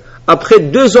allaitent après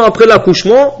 2 ans après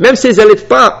l'accouchement, même si elles n'allaitent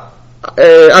pas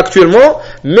actuellement,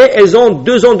 mais elles ont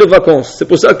 2 ans de vacances. C'est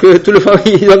pour ça que toutes les femmes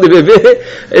qui ont des bébés,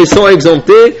 elles sont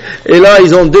exemptées, et là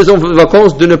ils ont 2 ans de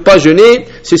vacances de ne pas jeûner.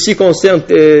 Ceci concerne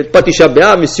pas Tisha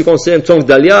B'Av, mais ceci concerne Tzong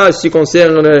Dalia, ceci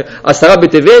concerne Asara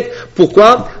B'Tevet.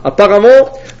 Pourquoi?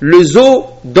 Apparemment, les os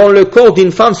dans le corps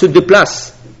d'une femme se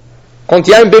déplacent. Quand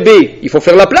il y a un bébé, il faut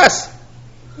faire la place.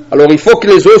 Alors il faut que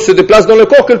les os se déplacent dans le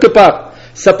corps quelque part.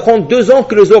 Ça prend 2 ans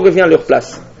que les os reviennent à leur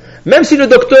place. Même si le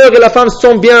docteur et la femme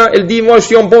sont bien, elle dit moi je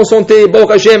suis en bonne santé, bon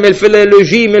Hachem, elle fait le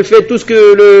gym, elle fait tout ce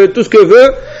que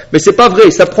veut, mais c'est pas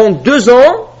vrai. Ça prend 2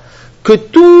 ans que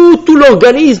tout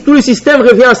l'organisme, tout le système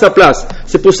revient à sa place.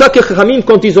 C'est pour ça que Khamim,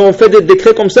 quand ils ont fait des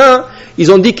décrets comme ça,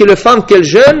 ils ont dit que les femmes qu'elles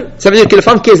jeûnent, ça veut dire que les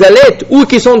femmes qu'elles allaitent ou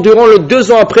qui sont durant les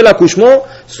 2 ans après l'accouchement,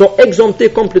 sont exemptées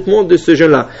complètement de ce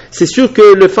jeûne-là. C'est sûr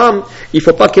que les femmes, il ne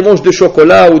faut pas qu'elles mangent de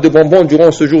chocolat ou de bonbons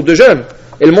durant ce jour de jeûne.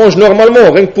 Elles mangent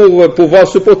normalement, rien que pour pouvoir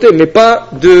supporter, mais pas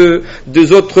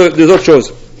des autres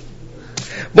choses.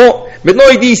 Bon, maintenant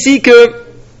il dit ici que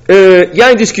il y a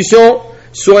une discussion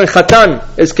sur un khatan.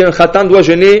 Est-ce qu'un khatan doit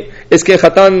jeûner? Est-ce qu'un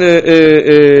khatan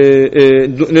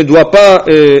ne doit pas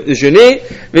jeûner?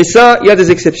 Mais ça, il y a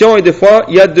des exceptions, et des fois,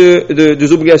 il y a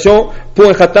des obligations pour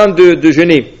un khatan de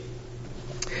jeûner.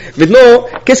 Maintenant,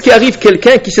 qu'est-ce qui arrive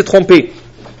quelqu'un qui s'est trompé?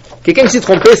 Quelqu'un qui s'est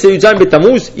trompé, c'est Yudzaïm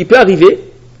Betamouz, il peut arriver,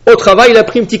 au travail, il a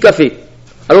pris un petit café.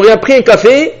 Alors il a pris un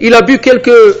café, il a bu quelques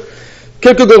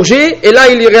gorgées, et là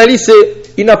il réalise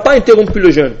qu'il n'a pas interrompu le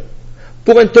jeûne.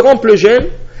 Pour interrompre le jeûne,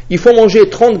 il faut manger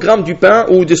 30 grammes du pain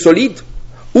ou de solide,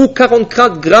 ou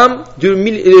 44 grammes de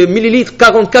millilitres,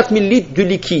 44 millilitres de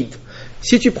liquide.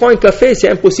 Si tu prends un café, c'est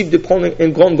impossible de prendre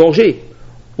une grande gorgée.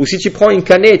 Ou si tu prends une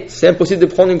canette, c'est impossible de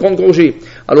prendre une grande gorgée.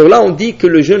 Alors là, on dit que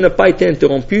le jeûne n'a pas été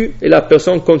interrompu et la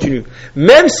personne continue.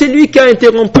 Même celui qui a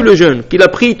interrompu le jeûne, qu'il a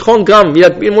pris 30 grammes, il a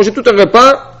mangé tout un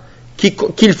repas,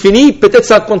 qu'il finit, peut-être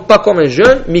ça ne compte pas comme un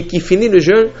jeûne, mais qui finit le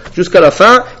jeûne jusqu'à la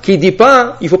fin, qui dit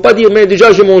pas, il ne faut pas dire, mais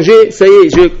déjà j'ai mangé, ça y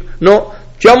est, non,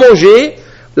 tu as mangé.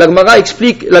 La Gemara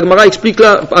explique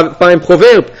là par un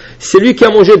proverbe, celui qui a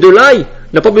mangé de l'ail,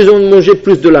 n'a pas besoin de manger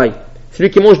plus de l'ail. Celui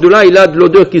qui mange de l'ail, il a de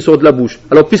l'odeur qui sort de la bouche.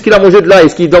 Alors, puisqu'il a mangé de l'ail,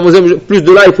 est-ce qu'il doit manger plus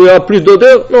de l'ail, il faut avoir plus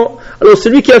d'odeur? Non. Alors,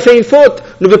 celui qui a fait une faute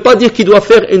ne veut pas dire qu'il doit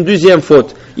faire une deuxième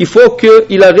faute. Il faut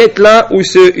qu'il arrête là où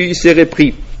il s'est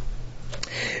repris.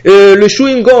 Le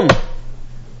chewing gum,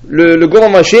 le gomme à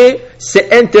mâcher,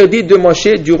 c'est interdit de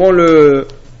mâcher durant le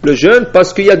jeûne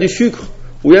parce qu'il y a du sucre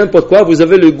ou n'importe quoi. Vous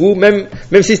avez le goût, même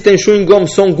si c'est un chewing gum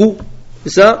sans goût,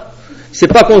 c'est ça? C'est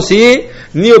pas conseillé,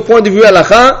 ni au point de vue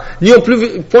halakha, ni au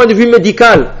point de vue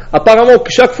médical. Apparemment,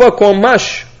 chaque fois qu'on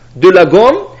mâche de la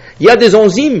gomme, il y a des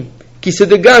enzymes qui se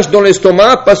dégagent dans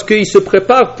l'estomac parce qu'ils se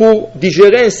préparent pour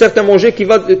digérer un certain manger qui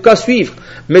va suivre.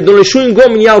 Mais dans le chewing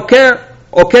gum, il n'y a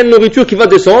aucune nourriture qui va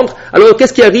descendre. Alors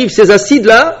qu'est-ce qui arrive? Ces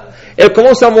acides-là, elles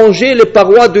commencent à manger les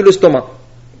parois de l'estomac.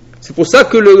 C'est pour ça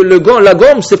que la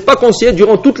gomme, c'est pas conseillé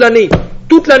durant toute l'année.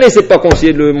 Toute l'année, c'est pas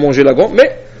conseillé de manger la gomme,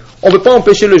 mais on ne peut pas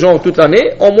empêcher les gens toute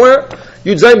l'année, au moins,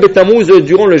 Yudzaïm Betamuz,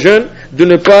 durant le jeûne, de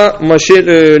ne pas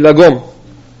mâcher la gomme.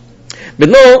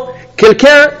 Maintenant,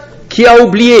 quelqu'un qui a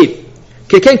oublié,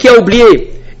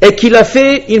 et qu'il a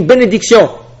fait une bénédiction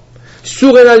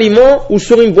sur un aliment ou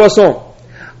sur une boisson.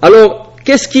 Alors,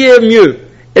 qu'est-ce qui est mieux?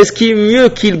 Est-ce qu'il est mieux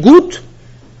qu'il goûte?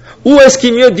 Ou est-ce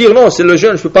qu'il est mieux de dire non, c'est le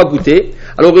jeûne, je ne peux pas goûter?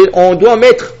 Alors, on doit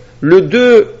mettre les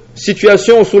deux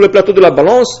situations sur le plateau de la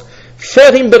balance.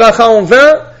 Faire une beracha en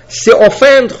vin, c'est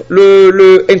enfreindre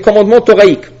un commandement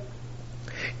thoraïque.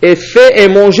 Et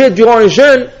manger durant un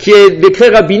jeûne qui est décret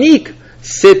rabbinique,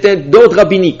 c'est d'ordre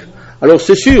rabbinique. Alors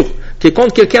c'est sûr que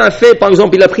quand quelqu'un a fait, par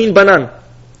exemple, il a pris une banane,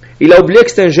 il a oublié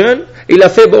que c'est un jeûne, il a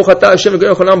fait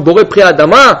Boré Pri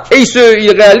Adama, et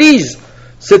il réalise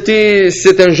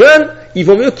c'est un jeûne, il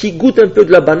vaut mieux qu'il goûte un peu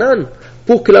de la banane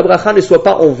pour que la bracha ne soit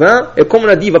pas en vin, et comme on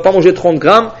a dit, il ne va pas manger 30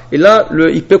 grammes, et là,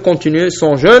 il peut continuer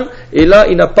son jeûne, et là,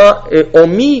 il n'a pas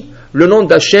omis le nom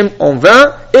d'Hachem en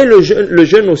vain, et le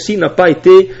jeûne aussi n'a pas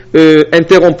été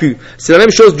interrompu. C'est la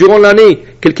même chose durant l'année.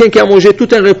 Quelqu'un qui a mangé tout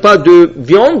un repas de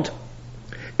viande,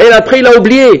 et après il a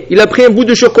oublié, il a pris un bout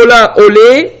de chocolat au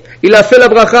lait, il a fait la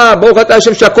bracha,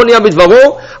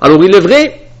 alors il est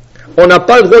vrai, on n'a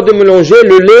pas le droit de mélanger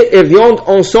le lait et viande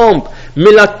ensemble,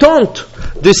 mais l'attente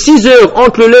de 6 heures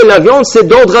entre le lait et la viande, c'est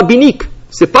d'ordre rabbinique,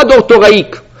 c'est pas d'ordre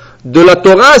thoraïque. De la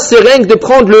Torah, c'est rien que de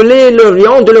prendre le lait et la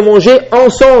viande, de le manger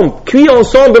ensemble, cuit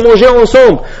ensemble et manger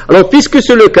ensemble. Alors, puisque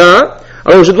c'est le cas,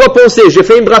 alors je dois penser, j'ai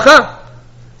fait une bracha,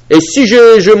 et si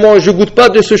je goûte pas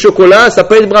de ce chocolat, ça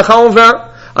peut être bracha en vin.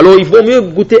 Alors, il vaut mieux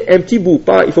goûter un petit bout,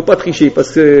 il faut pas tricher,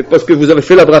 parce que vous avez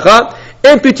fait la bracha,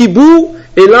 un petit bout,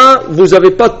 et là, vous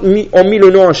avez pas mis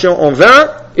le nom en vin,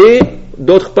 et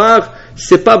d'autre part,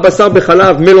 c'est pas basar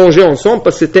bechalav mélangé ensemble,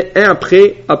 parce que c'était un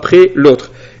après l'autre.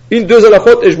 Une, deux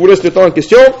halachot, et je vous laisse le temps en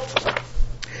question.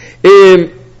 Et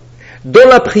dans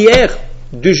la prière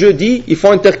du jeudi, il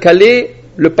faut intercaler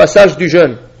le passage du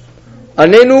jeûne.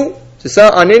 Anenu, c'est ça,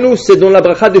 Anenu, c'est dans la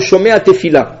bracha de Shomei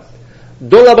Tefila.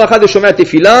 Dans la bracha de Shomei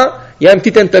Tefila, il y a une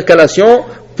petite intercalation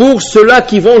pour ceux-là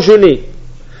qui vont jeûner,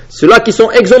 ceux-là qui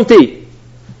sont exemptés.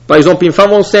 Par exemple, une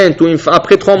femme enceinte, ou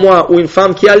après 3 mois, ou une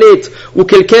femme qui allait, ou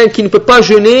quelqu'un qui ne peut pas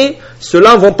jeûner,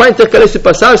 ceux-là ne vont pas intercaler ce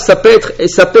passage, ça peut être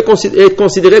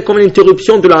considéré comme une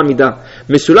interruption de l'Amida.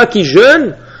 Mais ceux-là qui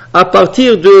jeûnent, à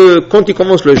partir de quand ils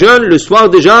commencent le jeûne, le soir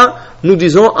déjà, nous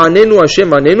disons Anenu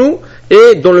Hashem Anenu,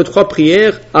 et dans les 3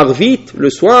 prières, Arvit, le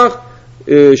soir,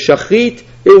 Shachrit,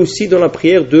 et aussi dans la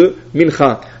prière de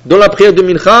Mincha. Dans la prière de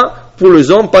Mincha, pour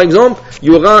les hommes, par exemple,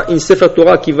 il y aura une Sefer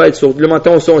Torah qui va être sortie. Le matin,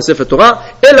 on sort un Sefer Torah,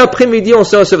 et l'après-midi, on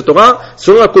sort un Sefer Torah.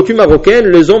 Selon la coutume marocaine,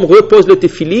 les hommes reposent le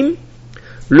téphilim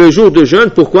le jour de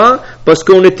jeûne. Pourquoi? Parce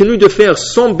qu'on est tenu de faire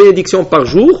 100 bénédictions par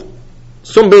jour.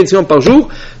 100 bénédictions par jour.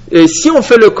 Et si on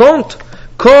fait le compte,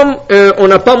 comme on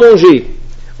n'a pas mangé,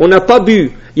 on n'a pas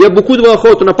bu, il y a beaucoup de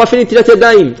brachot, on n'a pas fait Netilat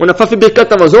Yadayim, on n'a pas fait Birkat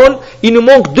Hamazon, il nous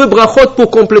manque 2 brachot pour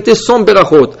compléter 100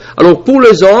 brachot. Alors pour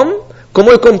les hommes,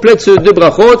 comment ils complètent ces 2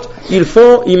 brachot? Ils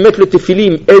mettent le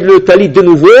téphilim et le talit de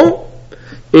nouveau,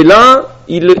 et là,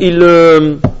 ils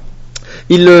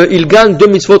gagnent 2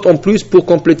 mitzvot en plus pour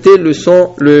compléter le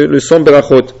 100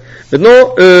 brachot.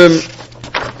 Maintenant,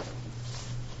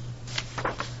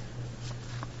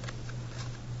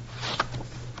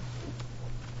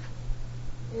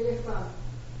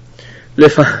 les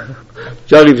femmes.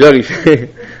 J'arrive.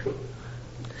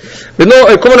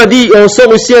 Maintenant, comme on a dit, on sort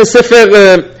aussi un Sefer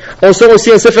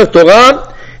Torah,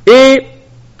 et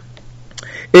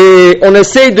on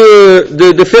essaie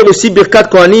de faire aussi Birkat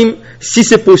Kohanim, si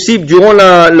c'est possible, durant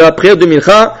la prière de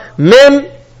Mincha, même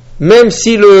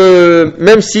si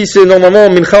c'est normalement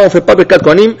Mincha, on fait pas Birkat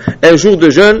Kohanim, un jour de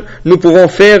jeûne, nous pouvons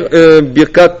faire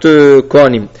Birkat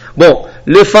Kohanim. Bon,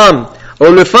 les femmes,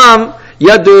 il y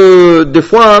a des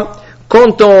fois,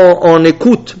 quand on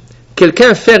écoute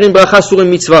quelqu'un faire une bracha sur une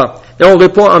mitzvah et on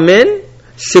répond Amen,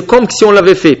 c'est comme si on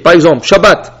l'avait fait. Par exemple,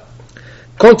 Shabbat.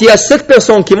 Quand il y a 7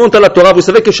 personnes qui montent à la Torah, vous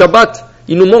savez que Shabbat,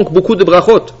 il nous manque beaucoup de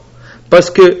brachot.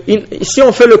 Parce que si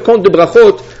on fait le compte de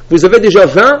brachot, vous avez déjà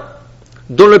 20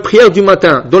 dans la prière du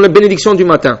matin, dans la bénédiction du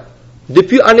matin.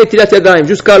 Depuis Anetilat Yadayim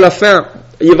jusqu'à la fin,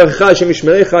 vous avez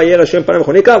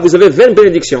 20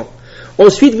 bénédictions.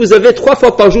 Ensuite, vous avez 3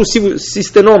 fois par jour, si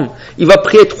c'est un homme, il va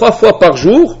prier 3 fois par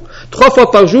jour. 3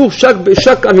 fois par jour,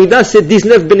 chaque Amida, c'est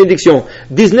 19 bénédictions.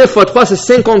 19 fois 3, c'est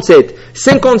 57.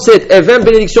 57 et 20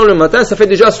 bénédictions le matin, ça fait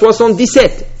déjà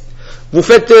 77. Vous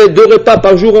faites 2 repas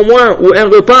par jour au moins, ou un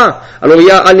repas. Alors il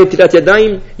y a Al-Netilat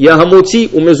Yadayim, il y a Hamotzi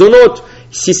ou Mezonot.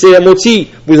 Si c'est Hamotzi,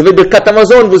 vous avez Birkat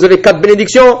Amazon, vous avez 4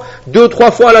 bénédictions,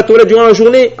 2-3 fois à la toilette durant la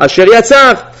journée, à Asher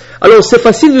Yatzar. Alors c'est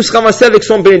facile de se ramasser avec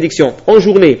son bénédiction en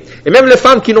journée. Et même les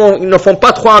femmes qui ne font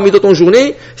pas 3 Amidot en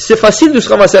journée, c'est facile de se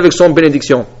ramasser avec son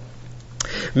bénédiction.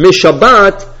 Mais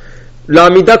Shabbat, la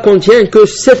Amida contient que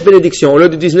 7 bénédictions au lieu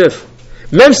de 19.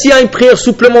 Même s'il y a une prière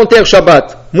supplémentaire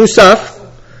Shabbat, Moussaf,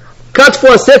 4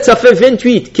 fois 7, ça fait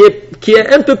 28, qui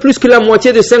est un peu plus que la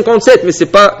moitié de 57, mais c'est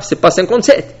pas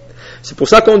 57. C'est pour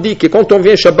ça qu'on dit que quand on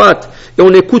vient Shabbat et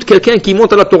on écoute quelqu'un qui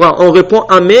monte à la Torah, on répond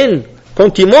Amen.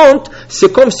 Quand il monte,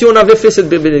 c'est comme si on avait fait cette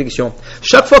bénédiction.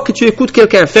 Chaque fois que tu écoutes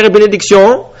quelqu'un faire une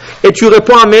bénédiction et tu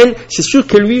réponds Amen, c'est sûr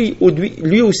que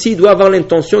lui aussi doit avoir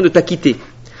l'intention de t'acquitter.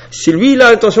 Si lui il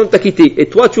a l'intention de t'acquitter et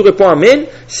toi tu réponds Amen,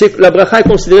 c'est que la bracha est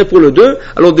considérée pour le 2.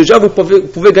 Alors déjà vous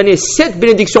pouvez gagner 7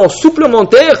 bénédictions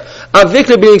supplémentaires avec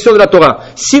les bénédictions de la Torah.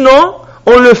 Sinon,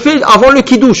 on le fait avant le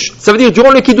kiddush. Ça veut dire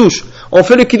durant le kiddush. On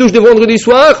fait le kiddush de vendredi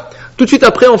soir. Tout de suite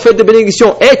après on fait des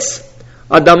bénédictions Etz,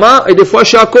 Adama et des fois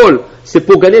Shakol. C'est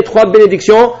pour gagner 3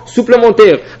 bénédictions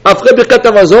supplémentaires. Après Birkat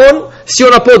Amazon, si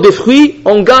on apporte des fruits,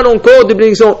 on gagne encore des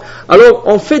bénédictions. Alors,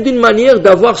 on fait d'une manière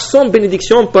d'avoir 100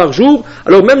 bénédictions par jour.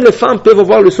 Alors, même les femmes peuvent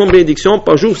avoir le 100 bénédictions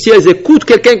par jour. Si elles écoutent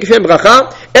quelqu'un qui fait un bracha,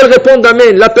 elles répondent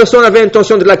Amen. La personne avait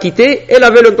l'intention de la quitter, elle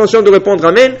avait l'intention de répondre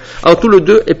Amen. Alors, tous les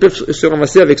deux, elles peuvent se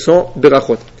ramasser avec son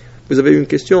berachot. Vous avez une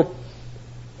question?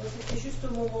 C'était juste au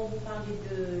moment où vous parliez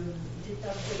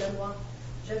d'étapes de la loi.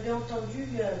 J'avais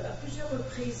entendu à plusieurs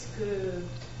reprises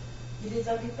qu'ils ne les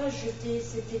avaient pas jetées,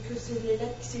 c'était que c'est les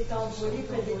lettres qui s'étaient envolées,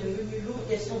 qu'elles étaient devenues lourdes,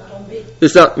 elles sont tombées. C'est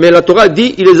ça, mais la Torah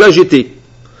dit il les a jetées.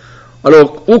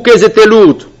 Alors, ou qu'elles étaient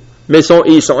lourdes, mais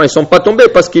elles sont pas tombées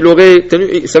parce qu'il aurait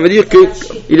tenu, ça veut dire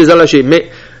qu'il les a lâchées.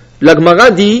 Mais la Gemara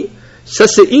dit, ça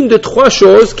c'est une de 3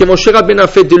 choses que Moshe Rabbeinu a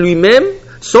fait de lui-même,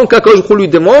 sans qu'Akadosh Baruch Hu lui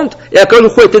demande, et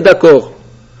Akadosh Baruch Hu était d'accord.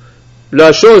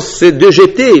 La chose, c'est de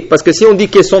jeter, parce que si on dit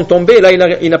qu'elles sont tombées, là,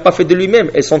 il n'a pas fait de lui-même,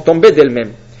 elles sont tombées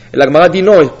d'elles-mêmes. Et la Gemara dit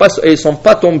non, elles ne sont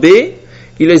pas tombées,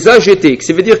 il les a jetées.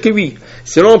 Ça veut dire que oui,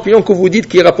 selon l'opinion que vous dites,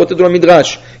 qui est rapportée dans le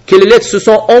Midrash, que les lettres se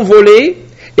sont envolées,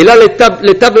 et là,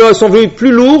 les tables sont venues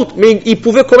plus lourdes, mais il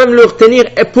pouvait quand même le retenir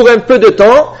pour un peu de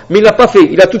temps, mais il ne l'a pas fait,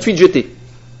 il a tout de suite jeté.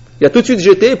 Il a tout de suite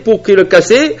jeté pour qu'il le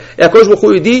casse, et Akadosh Baruch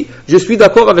Hu lui dit, je suis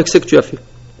d'accord avec ce que tu as fait.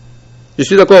 Je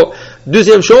suis d'accord.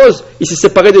 Deuxième chose, il s'est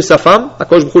séparé de sa femme.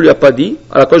 Akadosh Baruch Hu lui a pas dit.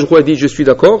 Akadosh Baruch Hu a dit, je suis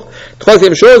d'accord.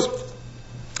 Troisième chose,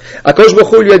 Akadosh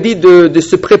Baruch Hu lui a dit de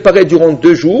se préparer durant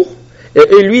 2 jours.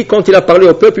 Et lui, quand il a parlé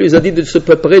au peuple, il lui a dit de se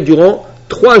préparer durant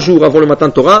 3 jours avant le matin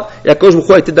de Torah. Et Akadosh Baruch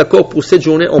Hu a été d'accord pour cette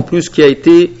journée en plus qui a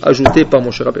été ajoutée par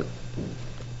Moshe Rabbeinu. Je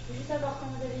veux juste savoir, comme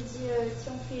vous avez dit, si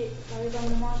on fait, par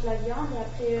exemple, on mange la viande et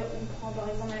après on prend par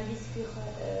exemple un biscuit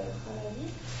khalavi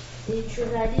et tu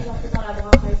réalises en faisant la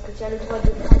bracha, est-ce que tu as le droit de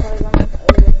prendre par exemple,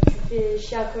 tu fais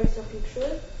shiakol sur quelque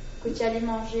chose que tu allais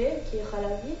manger, qui est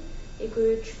khalavi, et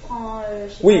que tu prends...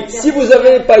 oui, si vous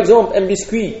avez par exemple un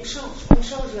biscuit, on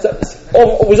change.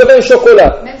 Vous avez un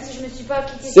chocolat. Même si je ne me suis pas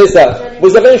quitté. C'est ça.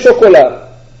 Vous avez un chocolat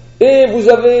et vous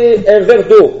avez un verre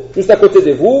d'eau juste à côté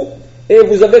de vous et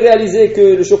vous avez réalisé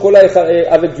que le chocolat est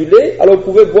avec du lait, alors vous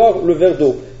pouvez boire le verre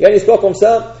d'eau. Il y a une histoire comme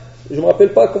ça, je ne me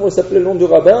rappelle pas comment il s'appelait le nom du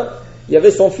rabbin. Il y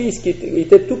avait son fils qui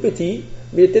était tout petit,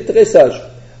 mais il était très sage.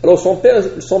 Alors son père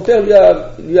lui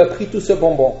a pris tous ses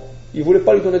bonbons. Il ne voulait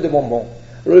pas lui donner de bonbons.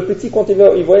 Alors le petit, quand il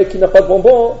voyait qu'il n'a pas de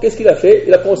bonbons, qu'est-ce qu'il a fait?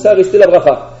 Il a commencé à réciter la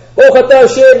bracha. Il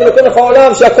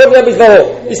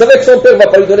savait que son père ne va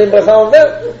pas lui donner une bracha en vain.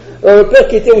 Alors le père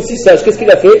qui était aussi sage, qu'est-ce qu'il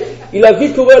a fait? Il a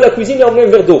vite couru à la cuisine et emmené un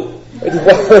verre d'eau. Combien de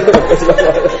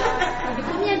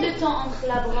temps entre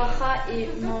la bracha et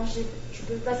manger?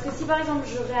 Parce que si par exemple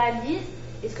je réalise,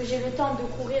 est-ce que j'ai le temps de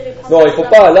courir et prendre... Non, il ne faut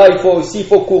pas. Là, il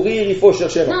faut courir, il faut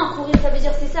chercher. Non, courir, ça veut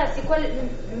dire c'est ça. C'est quoi le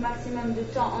maximum de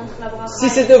temps entre la bracha? Si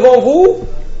c'est devant vous,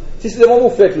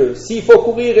 faites-le. S'il faut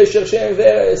courir et chercher un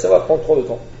verre, ça va prendre trop de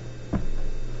temps.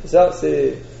 Ça,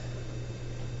 c'est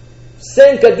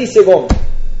 5 à 10 secondes.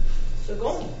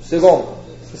 Secondes.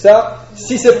 C'est ça.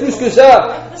 Si c'est plus que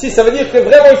ça, si ça veut dire que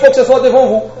vraiment il faut que ça soit devant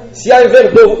vous. S'il y a un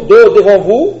verre d'eau devant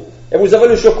vous, et vous avez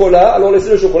le chocolat, alors laissez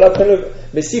le chocolat, prenez le...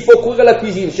 Mais s'il faut courir à la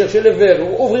cuisine, chercher le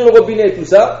verre, ouvrir le robinet et tout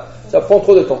ça, ça prend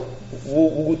trop de temps. Vous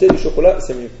goûtez du chocolat,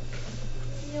 c'est mieux.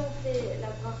 Si on fait la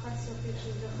bracha sur quelque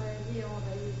chose de Khalali et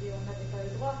on n'avait pas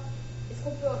le droit, est-ce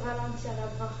qu'on peut ralentir la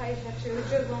bracha et chercher autre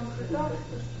chose entre-temps?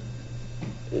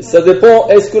 Ça dépend,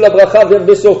 est-ce que la bracha vient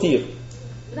de sortir?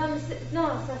 Non,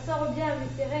 ça sort bien, mais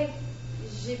c'est vrai que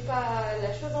j'ai pas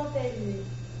la chose en tête, mais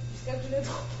jusqu'à que je le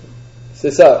trouve.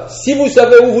 C'est ça. Si vous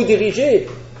savez où vous dirigez,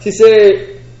 si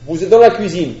vous êtes dans la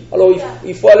cuisine, alors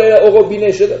il faut aller au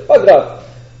robinet, pas grave.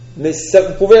 Mais ça,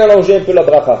 vous pouvez allonger un peu la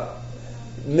bracha.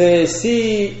 Mais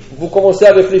si vous commencez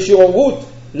à réfléchir en route,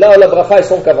 là la bracha est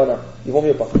sans kavana. Il vaut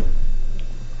mieux pas.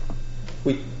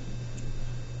 Oui.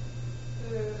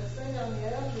 La semaine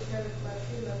dernière, j'étais avec ma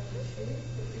fille, ma petite fille,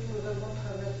 et puis nous avons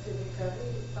traversé les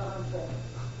carrés par un pont.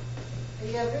 Et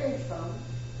il y avait une femme,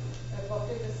 elle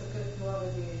portait des soquettes noires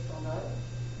et des sandales,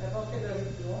 elle portait de la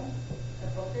jupe longue,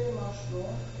 elle portait les manches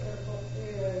longues, elle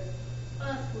portait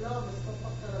un foulard de ce qu'on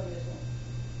porte à la maison,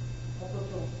 en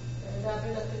coton. Elle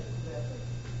avait la tête couverte.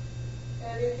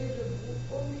 Elle était debout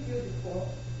au milieu du pont,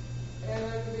 elle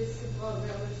avait ses bras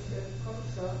vers le ciel comme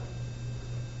ça.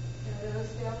 Elle est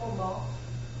restée un moment,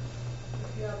 et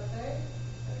puis après,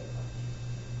 elle est partie.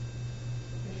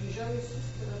 Mais je n'ai jamais su ce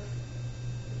qu'elle a fait.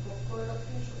 Et pourquoi elle a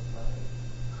fait une chose pareille.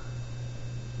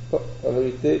 Bon, la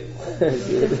vérité,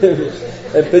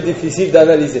 c'est un peu difficile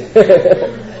d'analyser. J'avais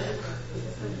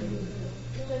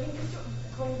une question.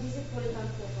 Quand vous disiez pour les femmes,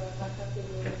 pour rattraper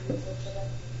les Shabbat,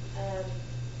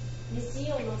 mais si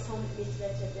on ensemble les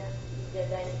Shabbat,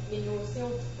 mais nous aussi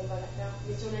on va la faire.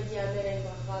 Mais si on a dit Amen à une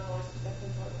bracha avant, est-ce que ça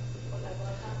compte pour la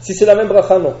bracha? Si c'est la même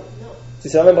bracha, non. Si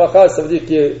c'est la même bracha, ça veut dire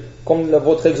que, comme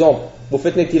votre exemple, vous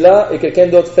faites Netila et quelqu'un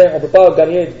d'autre fait, on ne peut pas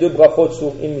gagner 2 brachot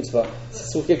sur une mitzvah. C'est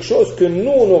sur quelque chose que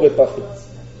nous, on n'aurait pas fait.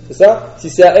 C'est ça? Si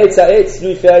c'est à Aetz, si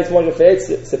lui il fait Aetz, moi je fais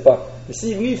Aetz, c'est pas. Mais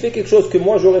si lui il fait quelque chose que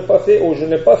moi j'aurais pas fait ou je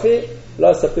n'ai pas fait,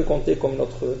 là ça peut compter comme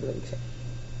notre bénédiction.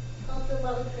 Quand le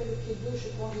mari fait le kiddush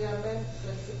et qu'on dit Amen,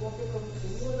 c'est compté comme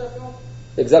si nous avions.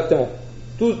 Exactement.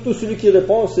 Tout celui qui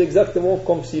répond, c'est exactement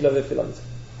comme s'il avait fait la mitzvah.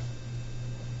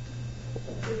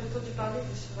 J'ai entendu parler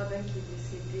de ce rabbin qui est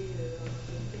décédé en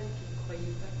Angleterre, qui ne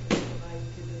croyait pas que la Torah a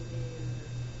été donnée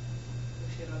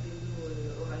chez Rabbeinu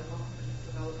oralement, que la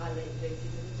Torah orale a été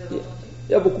donnée. Vous avez entendu?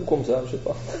 Il y a beaucoup comme ça, je sais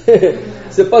pas.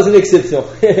 C'est pas une exception.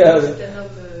 C'est un homme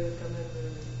quand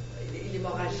même, il est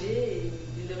mort âgé, et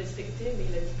il le respectait, mais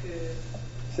il a dit que...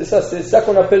 C'est ça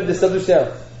qu'on appelle des Sadducéens.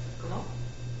 Comment?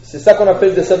 C'est ça qu'on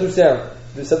appelle des Sadducéens.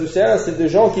 Les Sadducéens, c'est des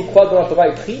gens qui croient dans la Torah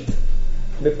écrite,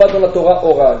 mais pas dans la Torah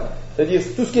orale. C'est-à-dire,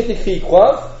 tout ce qui est écrit, ils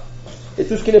croient, et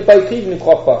tout ce qui n'est pas écrit, ils ne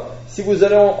croient pas. Si vous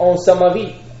allez en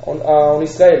Samarie, en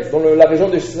Israël, dans la région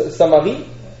de Samarie,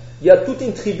 il y a toute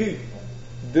une tribu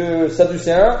de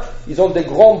Sadducéens. Ils ont des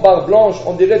grandes barbes blanches,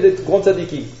 on dirait des grands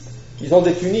tzadikim. Ils ont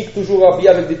des tuniques, toujours habillés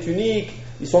avec des tuniques,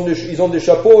 ils ont des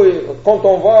chapeaux, et quand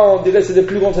on va, on dirait que c'est des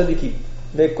plus grands tzadikim.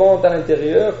 Mais quand à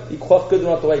l'intérieur, ils croient que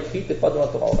dans la Torah écrite et pas dans la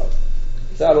Torah orale.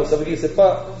 Ça, alors ça veut dire que c'est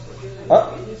pas... Hein?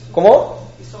 Comment?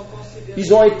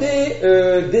 Ils ont été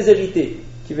déshérités,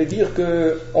 qui veut dire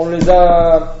qu'on les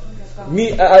a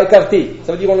mis à écarter.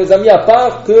 Ça veut dire qu'on les a mis à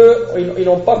part, qu'ils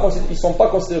ne sont pas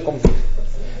considérés comme juifs.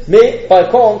 Mais par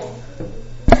contre,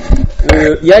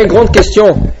 il y a une grande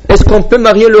question. Est-ce qu'on peut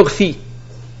marier leur fille?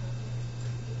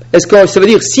 Est-ce que ça veut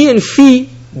dire, si une fille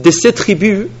de cette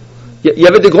tribu, il y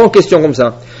avait des grandes questions comme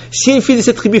ça. Si une fille de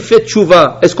cette tribu fait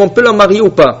tchouva, est-ce qu'on peut la marier ou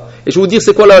pas? Et je vais vous dire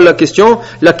c'est quoi la question.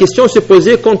 La question se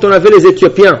posait quand on avait les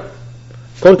Éthiopiens.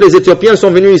 Quand les Éthiopiens sont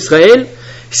venus en Israël,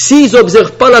 s'ils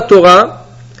n'observent pas la Torah,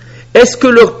 est-ce que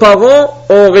leurs parents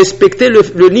ont respecté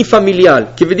le nid familial?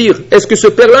 Qui veut dire, est-ce que ce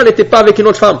père-là n'était pas avec une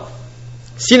autre femme?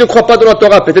 S'il ne croit pas dans la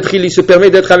Torah, peut-être qu'il se permet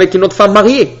d'être avec une autre femme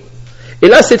mariée. Et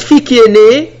là, cette fille qui est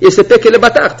née, et c'était qu'elle est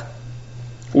bâtarde.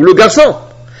 Ou le garçon.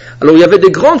 Alors, il y avait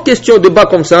des grandes questions de bas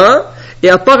comme ça,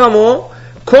 et apparemment,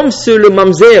 comme c'est le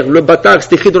mamzer, le bâtard,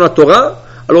 c'est écrit dans la Torah,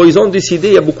 alors ils ont décidé,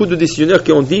 il y a beaucoup de décisionnaires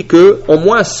qui ont dit que au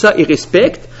moins ça ils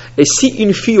respectent, et si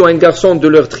une fille ou un garçon de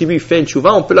leur tribu fait une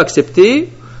tchouva, on peut l'accepter,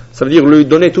 ça veut dire lui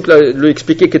donner lui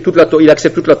expliquer que il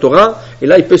accepte toute la Torah, et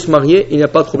là il peut se marier, il n'y a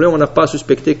pas de problème, on n'a pas à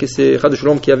suspecter que c'est Chad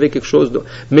Shalom qui avait quelque chose de...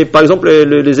 Mais par exemple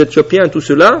les Éthiopiens, tout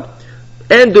cela,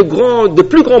 un de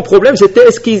plus grands problèmes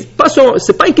c'était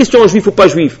c'est pas une question juif ou pas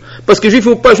juif, parce que juif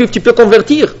ou pas juif tu peux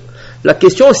convertir. La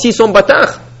question, s'ils sont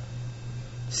bâtards,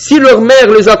 si leur mère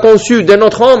les a conçus d'un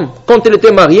autre homme quand elle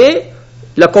était mariée,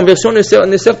 la conversion ne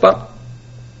sert pas.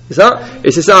 C'est ça? Et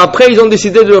c'est ça. Après, ils ont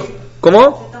décidé de...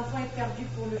 Comment? Cet enfant est perdu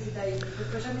pour le judaïsme. Il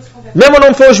ne peut jamais se convertir. Même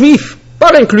un enfant juif,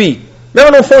 pas inclus.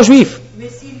 Même un enfant juif. Mais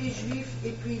s'il est juif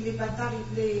et puis les bâtards,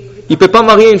 Il ne peut pas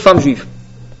marier une femme juive.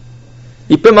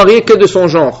 Il peut marier que de son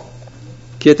genre,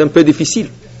 qui est un peu difficile.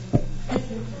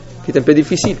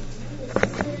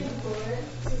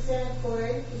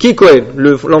 Qui Cohen?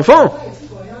 L'enfant? Non,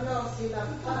 si la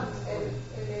femme,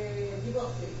 elle est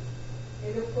divorcée.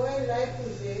 Et le Cohen l'a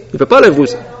épousée. Il ne peut pas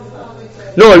l'épouser.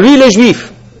 Non, lui, il est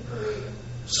juif.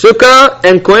 Ce cas,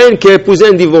 un Cohen qui a épousé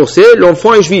un divorcé,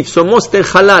 l'enfant est juif. Seulement, c'est un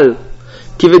halal,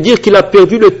 qui veut dire qu'il a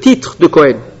perdu le titre de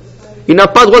Cohen. Il n'a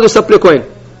pas le droit de s'appeler Cohen.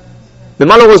 Mais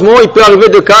malheureusement, il peut arriver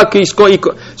de cas que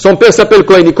son père s'appelle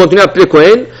Cohen, il continue à appeler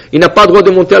Cohen, il n'a pas le droit de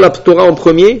monter à la Torah en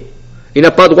premier, il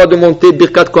n'a pas le droit de monter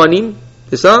Birkat Kohanim,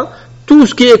 c'est ça? Tout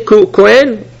ce qui est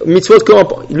Cohen, mitzvot,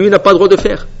 lui, il n'a pas le droit de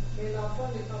faire. Mais l'enfant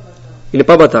n'est pas bâtard. Il n'est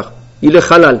pas bâtard. Il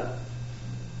est halal.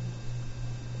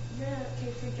 Il y a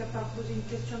quelqu'un qui a pas posé une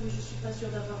question, mais je ne suis pas sûre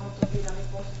d'avoir entendu la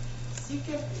réponse. Si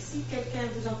quelqu'un,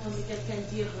 vous entendez quelqu'un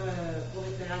dire pour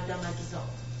référer à Adam à 10 ans,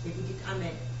 et vous dites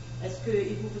Amen, est-ce que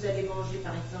vous allez manger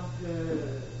par exemple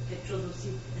quelque chose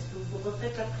aussi? Est-ce que vous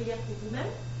refaites la prière pour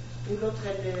vous-même? Ou l'autre,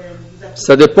 elle vous acquitte?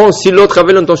 Ça dépend si l'autre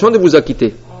avait l'intention de vous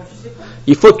acquitter. Je sais pas.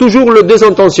 Il faut toujours les deux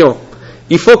intentions.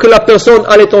 Il faut que la personne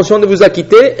a l'intention de vous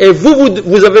acquitter et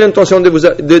vous avez l'intention de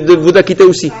vous acquitter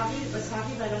aussi. Ça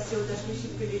arrive à la Séoda Shlichit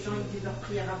que les gens ils disent leur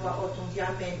prière à voix haute, on dit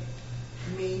Amen.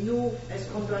 Mais nous, est-ce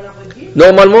qu'on doit la redire?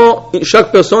 Normalement,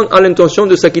 chaque personne a l'intention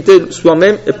de s'acquitter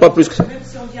soi-même et pas plus que ça. Même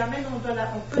si on dit Amen, on doit la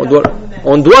faire nous-mêmes.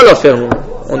 On doit la faire nous.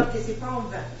 Ça, c'est pas en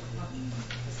vain.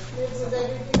 Mais vous avez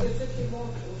dit que ceux qui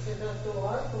montent au Seder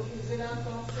Torah, il faut qu'ils aient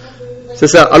l'intention de vous C'est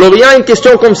ça. Alors il y a une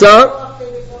question comme ça.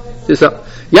 C'est ça.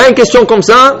 Il y a une question comme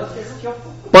ça.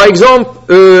 Par exemple,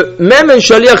 même un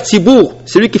shaliach tzibour,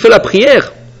 celui qui fait la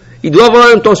prière, il doit avoir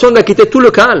l'intention d'acquitter tout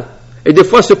le Kahal. Et des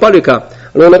fois, ce n'est pas le cas.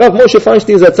 Alors le Rav Moshe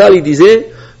Feinstein Zatzal, il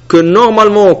disait que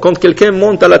normalement, quand quelqu'un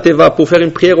monte à la Teva pour faire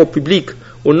une prière au public,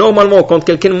 ou normalement, quand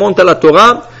quelqu'un monte à la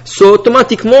Torah, c'est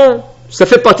automatiquement, ça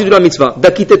fait partie de la mitzvah,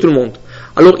 d'acquitter tout le monde.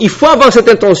 Alors il faut avoir cette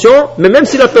intention, mais même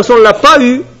si la personne ne l'a pas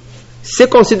eu, c'est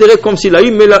considéré comme s'il l'a eu,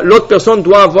 mais l'autre personne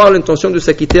doit avoir l'intention de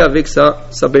s'acquitter avec sa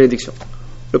bénédiction.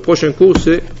 Le prochain cours,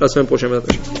 c'est la semaine prochaine.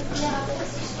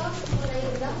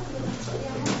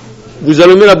 Vous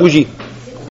allumez la bougie.